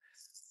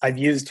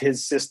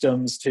his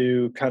systems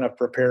to kind of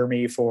prepare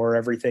me for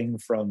everything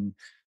from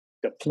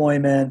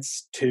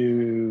deployments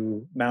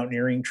to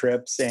mountaineering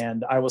trips.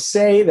 And I will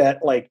say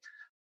that like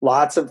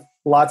lots of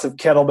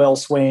kettlebell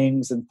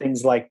swings and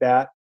things like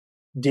that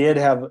did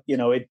have,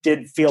 it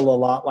did feel a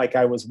lot like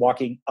I was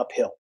walking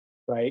uphill,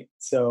 right?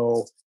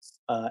 So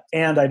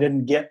and I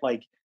didn't get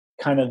like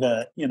kind of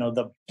the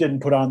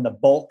didn't put on the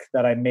bulk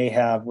that I may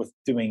have with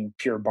doing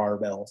pure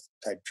barbell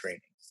type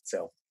training.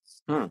 So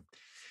Hmm.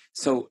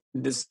 So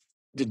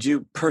did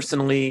you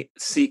personally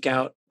seek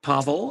out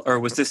Pavel, or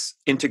was this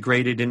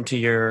integrated into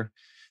your,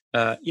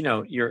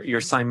 your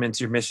assignments,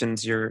 your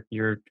missions, your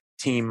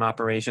team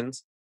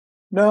operations?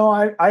 no,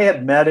 I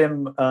had met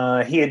him.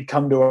 He had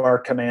come to our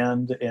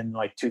command in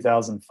like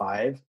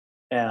 2005,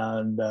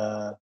 and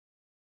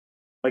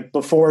like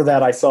before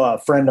that, I saw a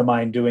friend of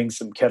mine doing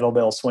some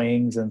kettlebell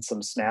swings and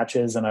some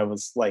snatches, and I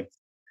was like,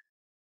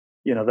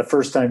 the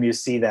first time you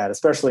see that,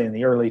 especially in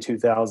the early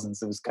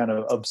 2000s, it was kind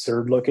of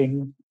absurd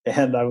looking,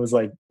 and I was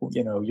like,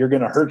 you're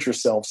going to hurt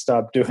yourself.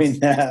 Stop doing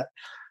that.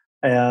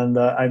 And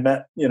I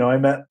met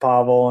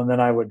Pavel, and then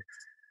I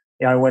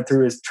went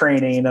through his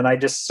training, and I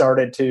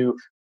started to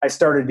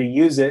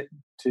use it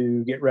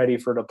to get ready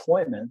for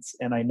deployments,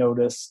 and I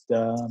noticed.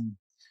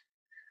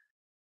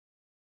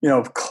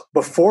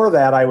 Before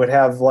that, I would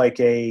have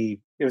it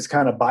was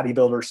kind of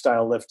bodybuilder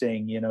style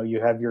lifting.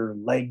 You have your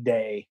leg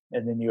day,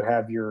 and then you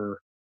have your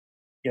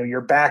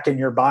back and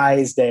your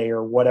buys day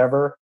or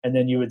whatever. And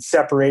then you would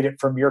separate it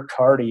from your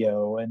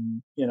cardio.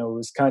 And,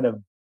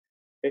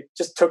 it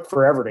just took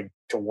forever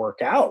to work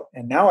out.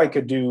 And now I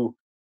could do,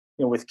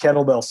 with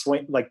kettlebell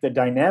swing, like the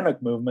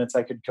dynamic movements,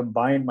 I could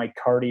combine my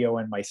cardio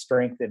and my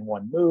strength in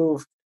one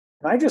move.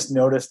 And I just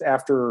noticed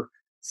after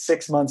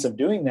 6 months of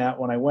doing that,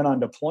 when I went on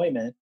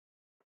deployment,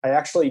 I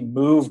actually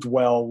moved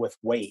well with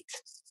weight.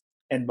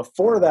 And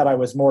before that, I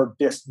was more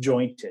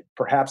disjointed,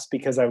 perhaps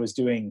because I was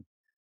doing,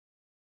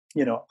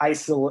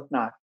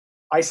 not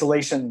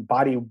isolation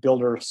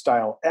bodybuilder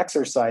style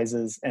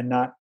exercises and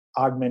not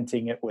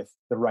augmenting it with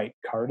the right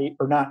cardio,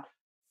 or not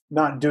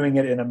doing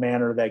it in a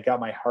manner that got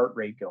my heart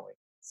rate going.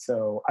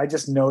 So I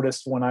just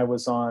noticed when I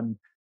was on,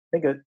 I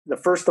think the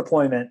first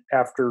deployment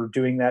after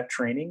doing that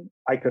training,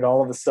 I could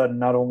all of a sudden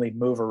not only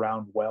move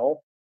around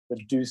well, but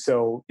do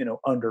so,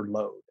 under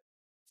load.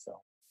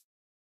 So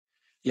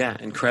Yeah,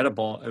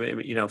 incredible. I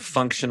mean,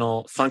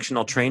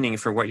 functional training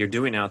for what you're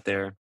doing out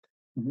there.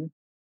 mhm.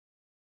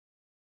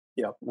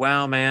 Yeah.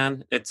 Wow,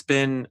 man, it's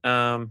been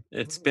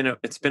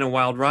a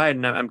wild ride,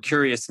 and I'm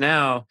curious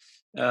now.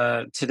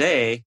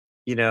 Today,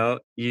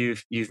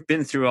 you've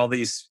been through all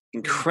these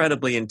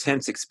incredibly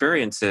intense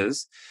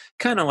experiences,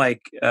 kind of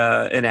like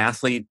an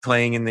athlete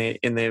playing in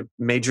the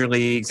major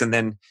leagues, and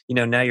then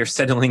now you're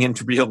settling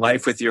into real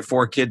life with your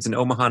 4 kids in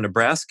Omaha,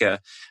 Nebraska.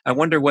 I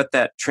wonder what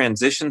that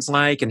transition's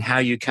like, and how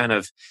you kind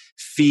of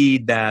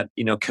feed that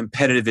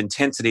competitive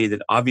intensity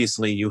that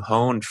obviously you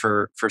honed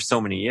for so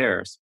many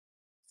years.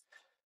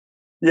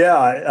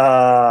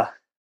 Yeah.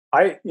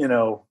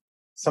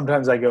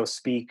 Sometimes I go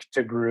speak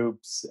to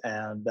groups,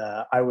 and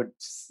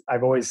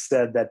I've always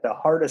said that the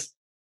hardest,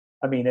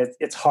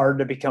 it's hard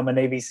to become a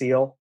Navy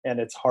SEAL, and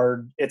it's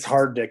hard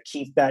to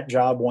keep that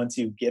job once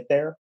you get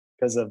there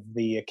because of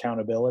the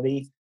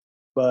accountability.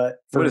 But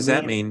What for does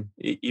that me, mean?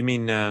 You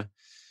mean,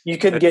 you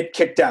can uh, get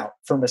kicked out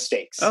for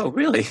mistakes. oh,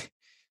 really?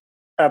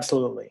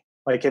 Absolutely.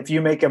 Like if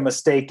you make a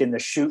mistake in the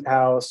shoot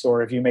house,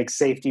 or if you make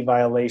safety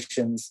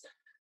violations,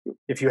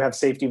 if you have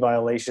safety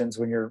violations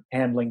when you're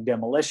handling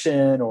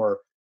demolition, or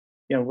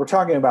we're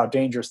talking about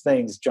dangerous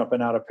things,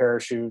 jumping out of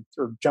parachutes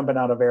or jumping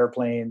out of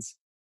airplanes,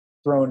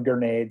 throwing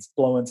grenades,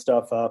 blowing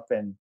stuff up,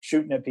 and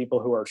shooting at people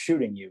who are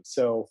shooting you.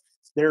 So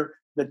the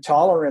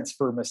tolerance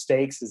for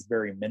mistakes is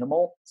very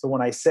minimal. So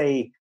when I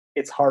say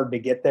it's hard to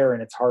get there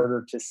and it's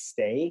harder to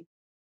stay,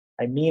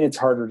 I mean it's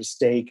harder to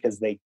stay because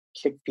they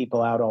kick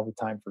people out all the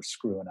time for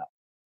screwing up,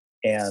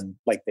 and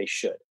like they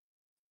should.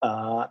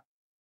 Uh,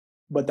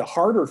 but the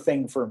harder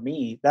thing for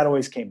me, that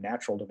always came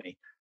natural to me.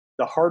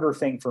 The harder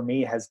thing for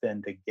me has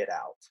been to get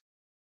out.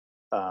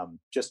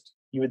 Just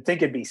you would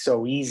think it'd be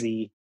so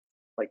easy,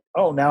 like,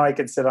 oh, now I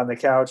can sit on the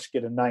couch,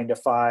 get a 9 to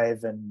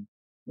 5, and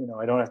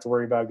I don't have to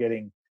worry about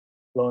getting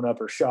blown up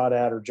or shot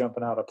at or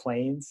jumping out of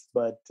planes.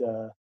 But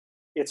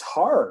it's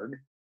hard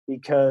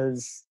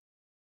because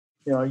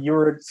you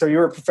were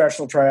a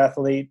professional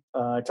triathlete.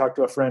 I talked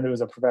to a friend who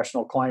was a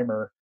professional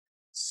climber.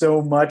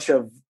 So much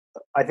of,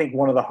 I think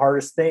one of the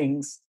hardest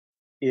things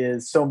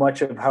is so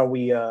much of how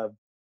we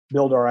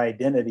build our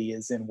identity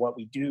is in what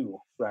we do,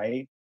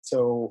 right?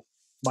 So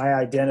my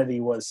identity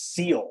was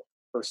SEAL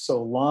for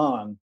so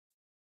long,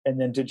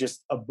 and then to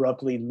just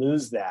abruptly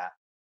lose that,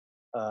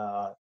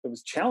 it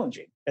was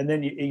challenging. And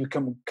then you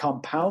can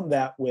compound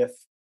that with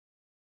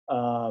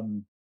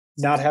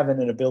not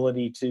having an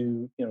ability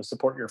to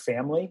support your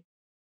family,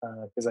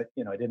 because I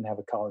didn't have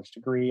a college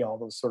degree, all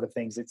those sort of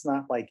things. It's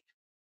not like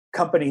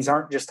companies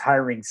aren't just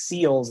hiring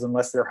SEALs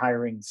unless they're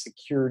hiring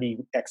security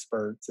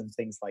experts and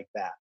things like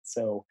that.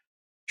 So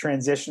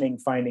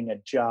transitioning, finding a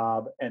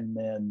job, and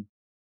then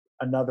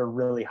another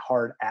really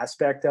hard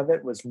aspect of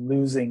it was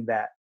losing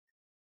that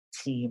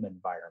team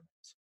environment.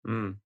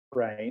 Mm.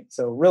 Right.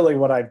 So really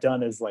what I've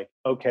done is like,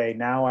 okay,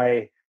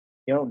 my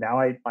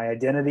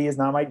identity is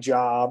not my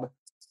job.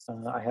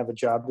 I have a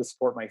job to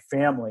support my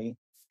family,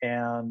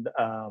 and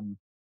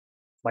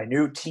my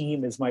new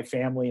team is my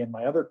family and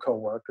my other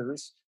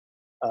coworkers.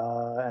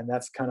 And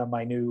that's kind of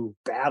my new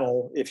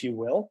battle, if you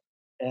will.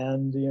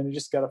 And you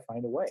just got to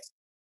find a way.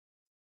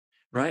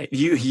 Right.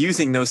 You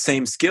using those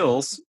same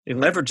skills and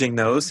leveraging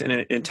those in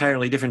an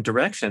entirely different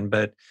direction.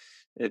 But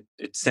it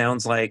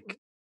sounds like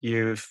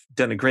you've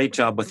done a great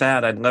job with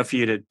that. I'd love for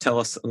you to tell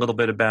us a little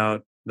bit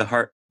about the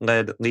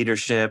heart-led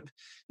leadership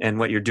and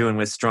what you're doing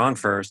with Strong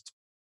First.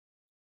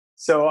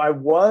 So I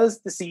was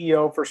the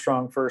CEO for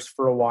Strong First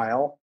for a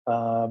while,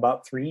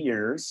 about 3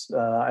 years.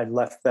 I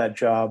left that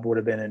job, would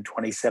have been in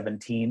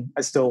 2017.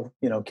 I still,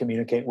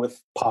 communicate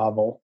with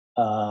Pavel,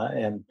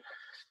 and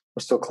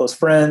we're still close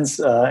friends.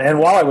 And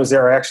while I was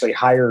there, I actually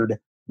hired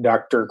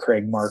Dr.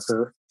 Craig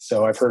Marker.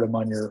 So I've heard him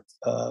on your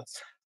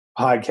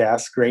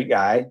podcast. Great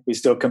guy. We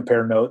still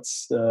compare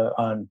notes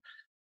on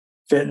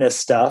fitness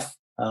stuff.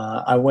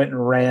 I went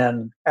and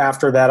ran.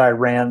 After that, I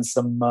ran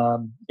some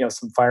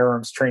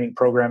firearms training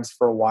programs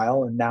for a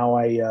while, and now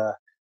I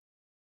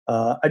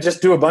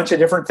just do a bunch of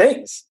different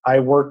things. I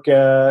work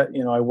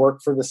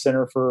for the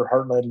Center for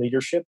Heart-Led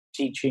Leadership,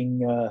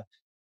 teaching,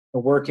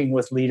 working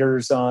with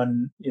leaders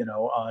on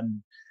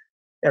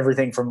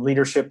everything from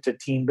leadership to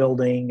team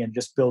building and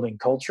just building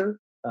culture.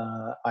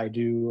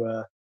 I'm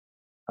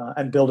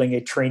building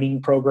a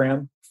training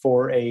program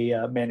for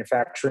a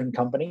manufacturing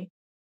company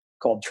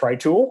called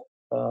TriTool.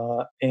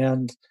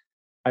 And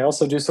I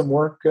also do some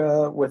work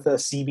with a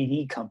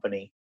CBD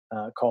company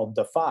called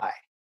Defy.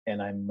 And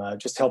I'm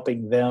just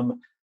helping them.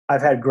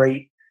 I've had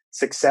great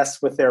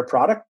success with their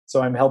product.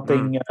 So I'm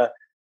helping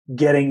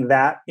getting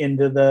that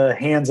into the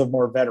hands of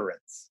more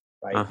veterans,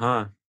 right?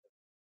 Uh-huh.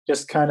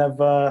 Just kind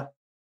of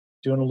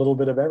doing a little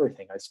bit of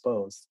everything, I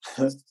suppose.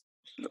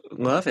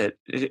 Love it.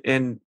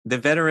 And the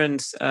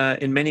veterans,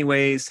 in many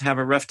ways, have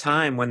a rough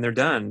time when they're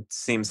done,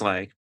 seems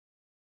like.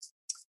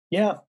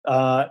 Yeah,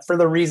 for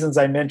the reasons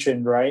I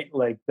mentioned, right?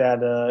 Like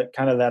that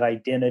kind of that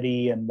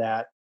identity and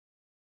that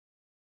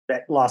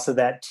loss of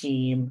that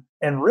team.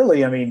 And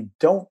really, I mean,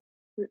 don't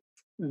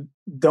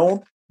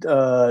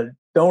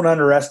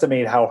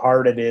underestimate how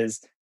hard it is.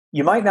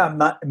 You might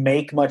not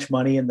make much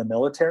money in the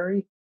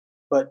military,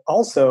 but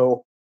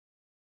also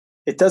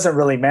it doesn't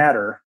really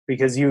matter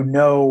because you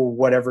know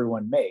what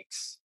everyone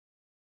makes.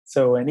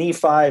 So an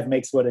E5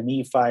 makes what an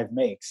E5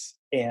 makes,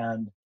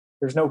 and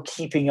there's no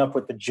keeping up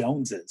with the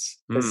Joneses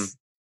because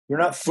you're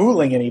not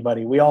fooling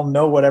anybody. We all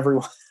know what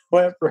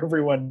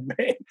everyone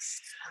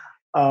makes,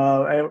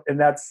 and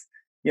that's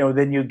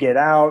Then you get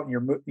out,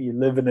 you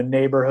live in a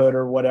neighborhood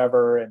or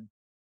whatever,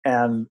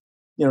 and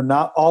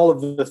not all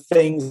of the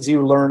things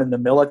you learn in the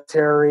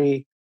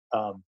military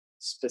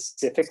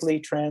specifically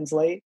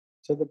translate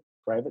to the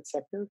private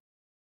sector,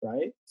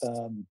 right?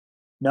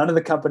 None of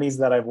the companies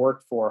that I've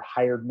worked for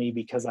hired me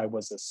because I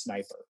was a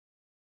sniper,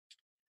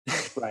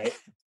 right?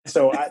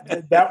 So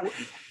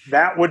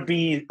that would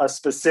be a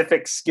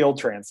specific skill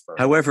transfer.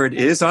 However, it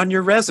is on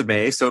your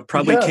resume, so it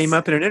probably came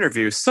up in an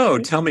interview. So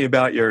tell me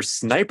about your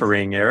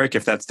snipering, Eric,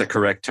 if that's the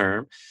correct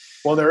term.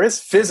 Well, there is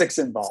physics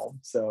involved,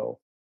 so.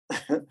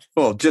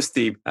 Well,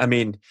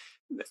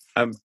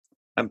 I'm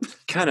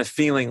kind of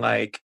feeling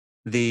like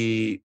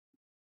the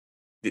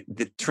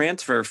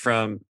transfer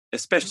from,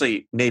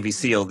 especially Navy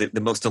SEAL, the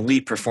most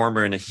elite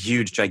performer in a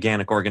huge,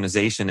 gigantic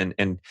organization,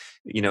 and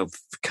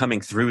coming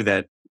through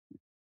that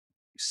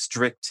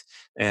strict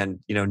and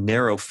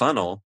narrow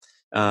funnel.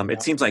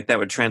 It seems like that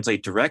would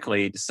translate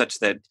directly such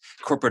that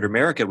corporate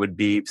America would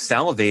be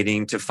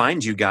salivating to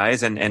find you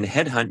guys and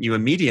headhunt you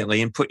immediately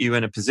and put you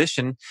in a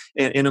position,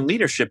 in a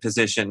leadership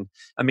position.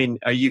 I mean,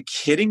 are you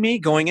kidding me?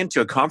 Going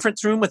into a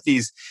conference room with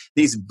these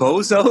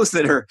bozos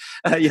that are,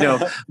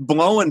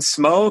 blowing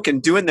smoke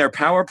and doing their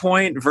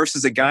PowerPoint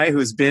versus a guy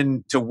who's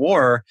been to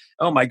war.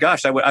 Oh my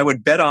gosh, I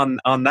would bet on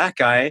that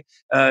guy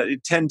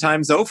 10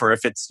 times over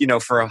if it's,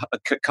 for a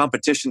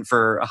competition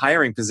for a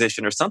hiring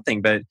position or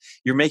something. But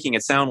you're making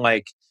it sound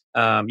like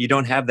you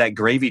don't have that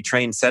gravy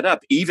train set up,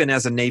 even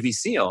as a Navy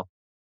SEAL.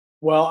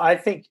 Well, I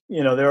think,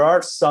 there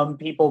are some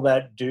people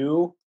that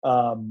do.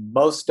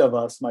 Most of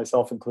us,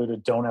 myself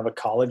included, don't have a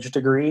college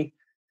degree.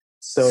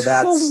 So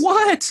that's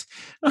what?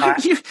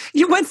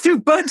 You went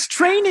through Bud's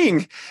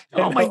training.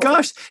 Oh my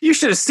gosh. You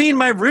should have seen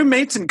my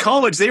roommates in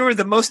college. They were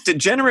the most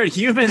degenerate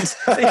humans.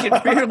 They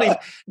could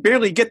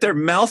barely get their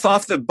mouth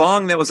off the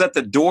bong that was at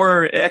the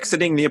door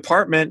exiting the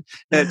apartment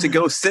to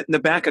go sit in the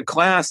back of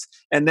class.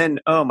 And then,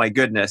 oh my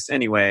goodness.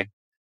 Anyway.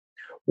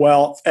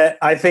 Well,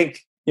 I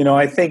think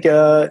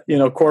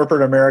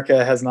corporate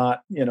America has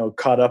not,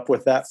 caught up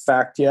with that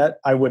fact yet.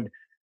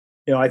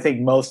 I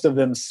think most of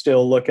them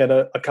still look at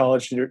a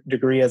college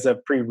degree as a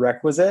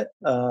prerequisite.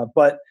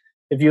 But,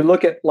 if you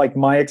look at like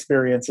my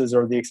experiences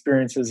or the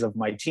experiences of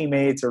my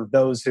teammates or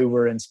those who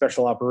were in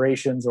special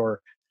operations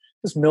or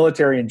just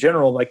military in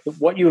general, like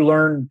what you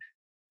learn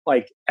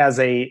like as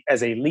a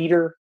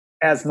leader,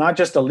 as not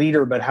just a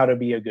leader, but how to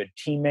be a good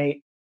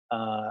teammate,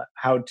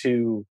 how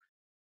to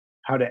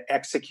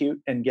execute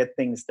and get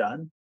things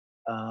done,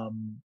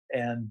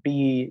 and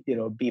be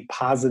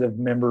positive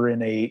member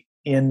in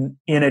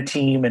a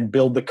team and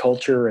build the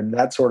culture and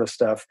that sort of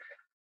stuff.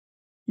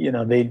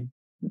 They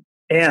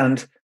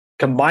and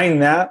combine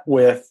that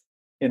with,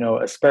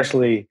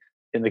 especially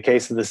in the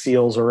case of the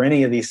SEALs or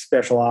any of these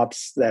special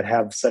ops that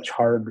have such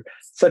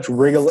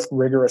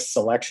rigorous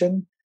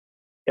selection.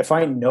 If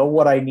I know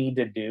what I need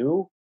to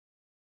do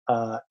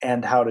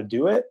and how to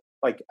do it,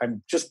 like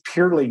I'm just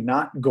purely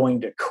not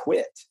going to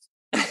quit.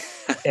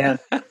 And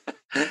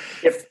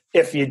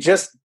if you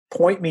just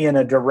point me in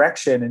a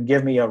direction and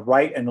give me a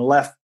right and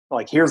left,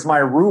 like here's my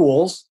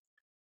rules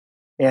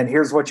and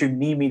here's what you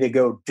need me to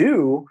go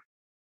do,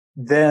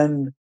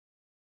 then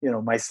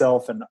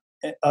myself and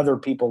other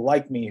people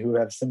like me who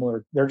have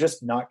similar, they're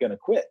just not going to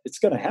quit. It's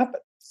going to happen,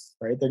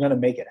 right? They're going to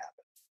make it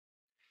happen.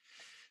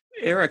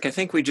 Eric, I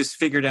think we just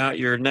figured out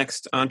your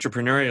next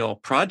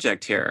entrepreneurial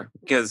project here,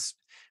 because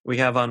we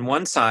have on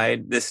one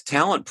side this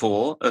talent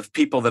pool of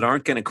people that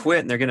aren't going to quit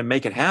and they're going to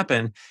make it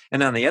happen.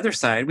 And on the other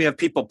side, we have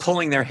people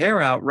pulling their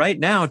hair out right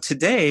now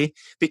today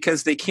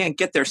because they can't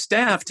get their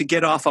staff to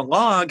get off a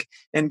log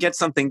and get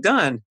something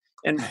done.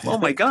 And oh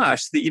my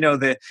gosh,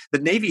 the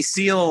Navy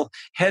SEAL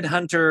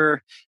headhunter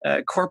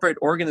corporate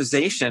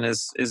organization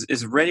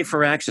is ready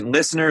for action.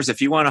 Listeners,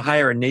 if you want to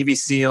hire a Navy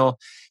SEAL,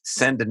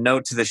 send a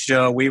note to the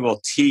show. We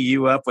will tee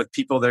you up with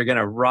people that are going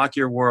to rock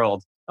your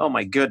world. Oh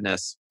my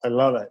goodness. I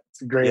love it.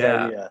 It's a great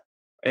idea.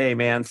 Hey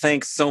man,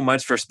 thanks so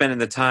much for spending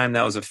the time.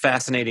 That was a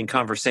fascinating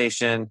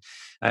conversation.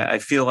 I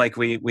feel like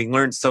we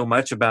learned so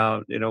much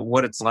about,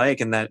 what it's like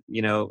in that,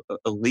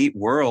 elite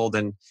world,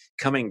 and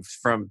coming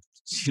from,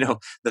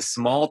 the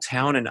small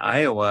town in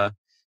Iowa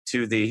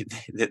to the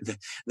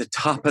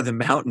top of the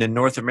mountain in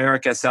North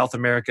America, South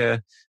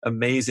America.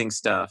 Amazing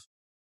stuff.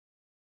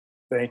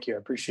 Thank you. I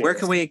appreciate it. Where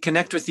can we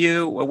connect with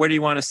you? Where do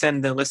you want to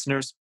send the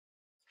listeners?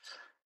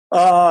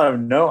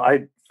 No,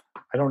 I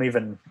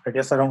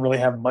guess I don't really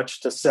have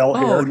much to sell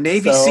here. Oh,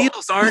 Navy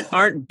SEALs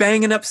aren't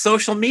banging up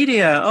social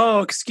media.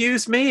 Oh,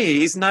 excuse me.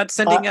 He's not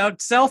sending out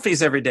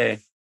selfies every day.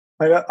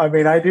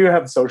 I do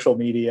have social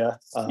media.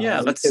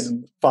 You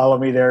can follow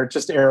me there.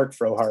 Just Eric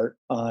Frohardt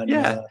on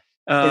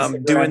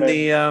doing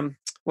the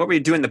what were you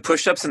doing? The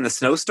push-ups in the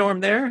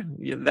snowstorm there?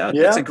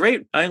 That's a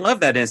great. I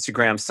love that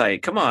Instagram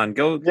site. Come on,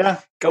 go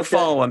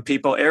follow him,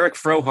 people. Eric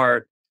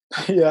Frohardt.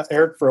 Yeah,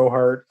 Eric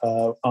Frohardt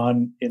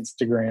on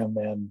Instagram,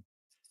 and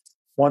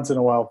once in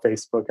a while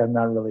Facebook. I'm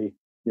not really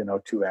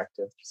too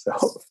active. So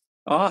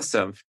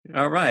awesome.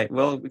 All right.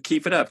 Well,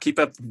 keep it up. Keep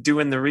up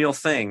doing the real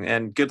thing,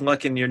 and good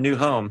luck in your new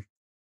home.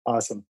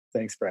 Awesome.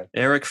 Thanks, Brad.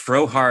 Eric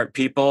Frohardt,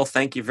 people.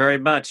 Thank you very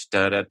much.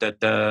 Da, da, da,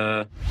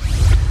 da.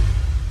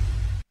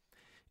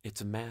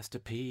 It's a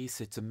masterpiece.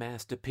 It's a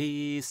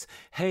masterpiece.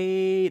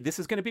 Hey, this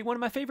is going to be one of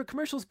my favorite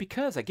commercials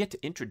because I get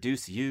to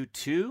introduce you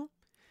to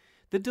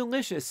the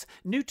delicious,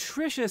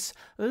 nutritious,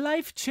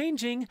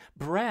 life-changing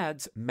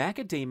Brad's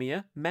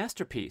Macadamia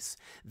Masterpiece.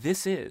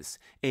 This is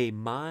a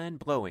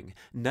mind-blowing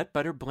nut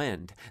butter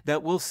blend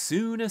that will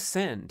soon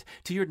ascend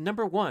to your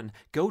number one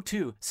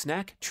go-to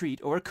snack,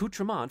 treat, or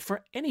accoutrement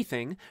for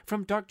anything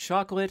from dark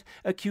chocolate,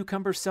 a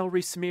cucumber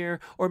celery smear,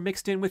 or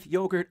mixed in with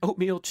yogurt,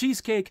 oatmeal,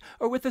 cheesecake,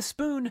 or with a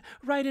spoon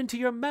right into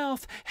your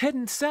mouth,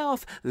 heading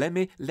south. Let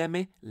me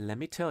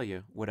tell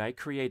you what I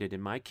created in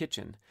my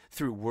kitchen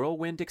through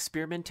whirlwind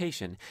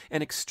experimentation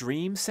and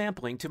extreme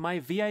sampling to my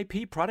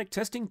VIP product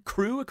testing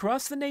crew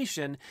across the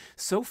nation,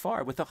 so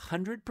far with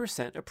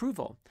 100%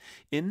 approval.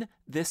 In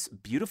this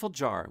beautiful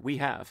jar, we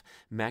have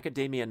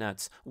macadamia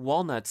nuts,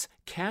 walnuts,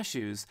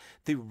 cashews,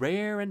 the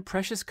rare and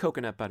precious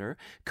coconut butter,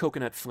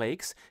 coconut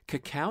flakes,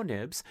 cacao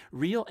nibs,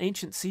 real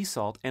ancient sea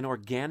salt, and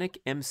organic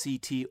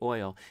MCT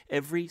oil.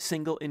 Every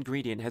single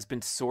ingredient has been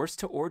sourced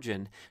to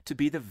origin to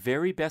be the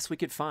very best we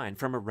could find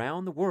from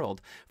around the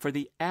world for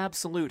the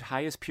absolute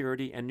highest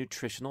purity and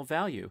nutritional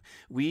value.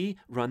 We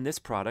run this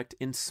product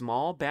in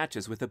small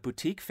batches with a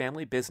boutique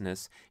family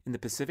business in the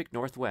Pacific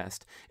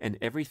Northwest, and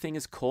everything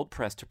is cold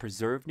pressed to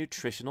preserve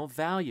nutritional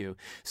value.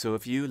 So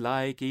if you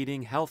like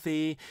eating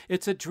healthy,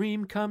 it's a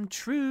dream come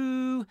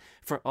true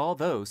for all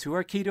those who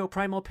are keto,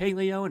 primal,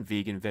 paleo, and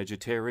vegan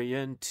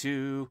vegetarian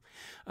too.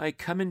 I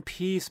come in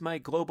peace, my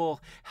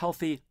global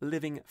healthy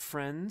living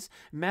friends.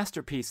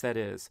 Masterpiece, that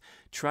is.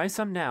 Try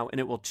some now and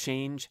it will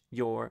change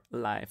your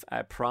life.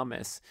 I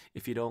promise.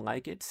 If you don't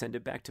like it, send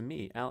it back to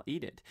me. I'll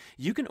eat it.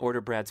 You can order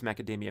Brad's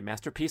Macadamia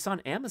Masterpiece on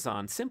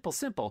Amazon.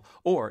 Simple.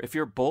 Or if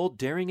you're bold,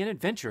 daring, and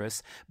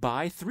adventurous,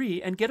 buy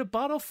 3 and get a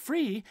bottle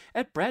free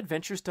at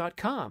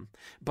bradventures.com.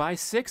 Buy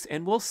 6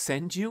 and we'll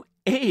send you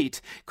 8.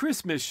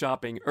 Christmas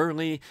shopping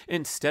early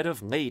instead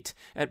of late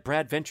at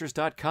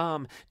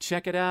bradventures.com.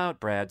 Check it out.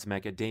 Brad's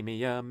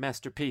Macadamia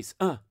Masterpiece.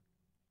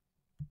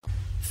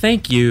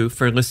 Thank you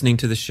for listening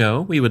to the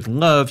show. We would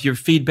love your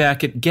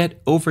feedback at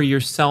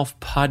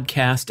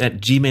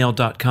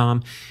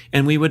getoveryourselfpodcast@gmail.com.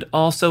 And we would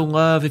also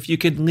love if you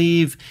could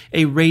leave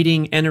a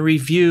rating and a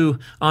review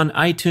on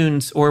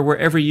iTunes or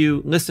wherever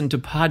you listen to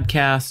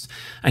podcasts.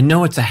 I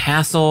know it's a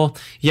hassle.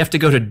 You have to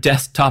go to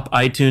desktop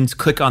iTunes,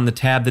 click on the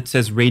tab that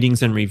says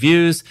ratings and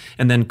reviews,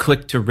 and then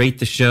click to rate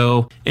the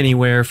show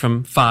anywhere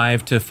from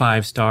 5 to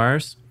 5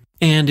 stars.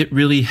 And it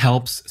really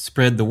helps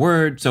spread the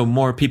word so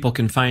more people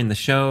can find the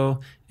show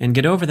and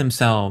get over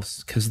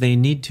themselves because they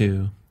need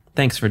to.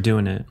 Thanks for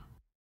doing it.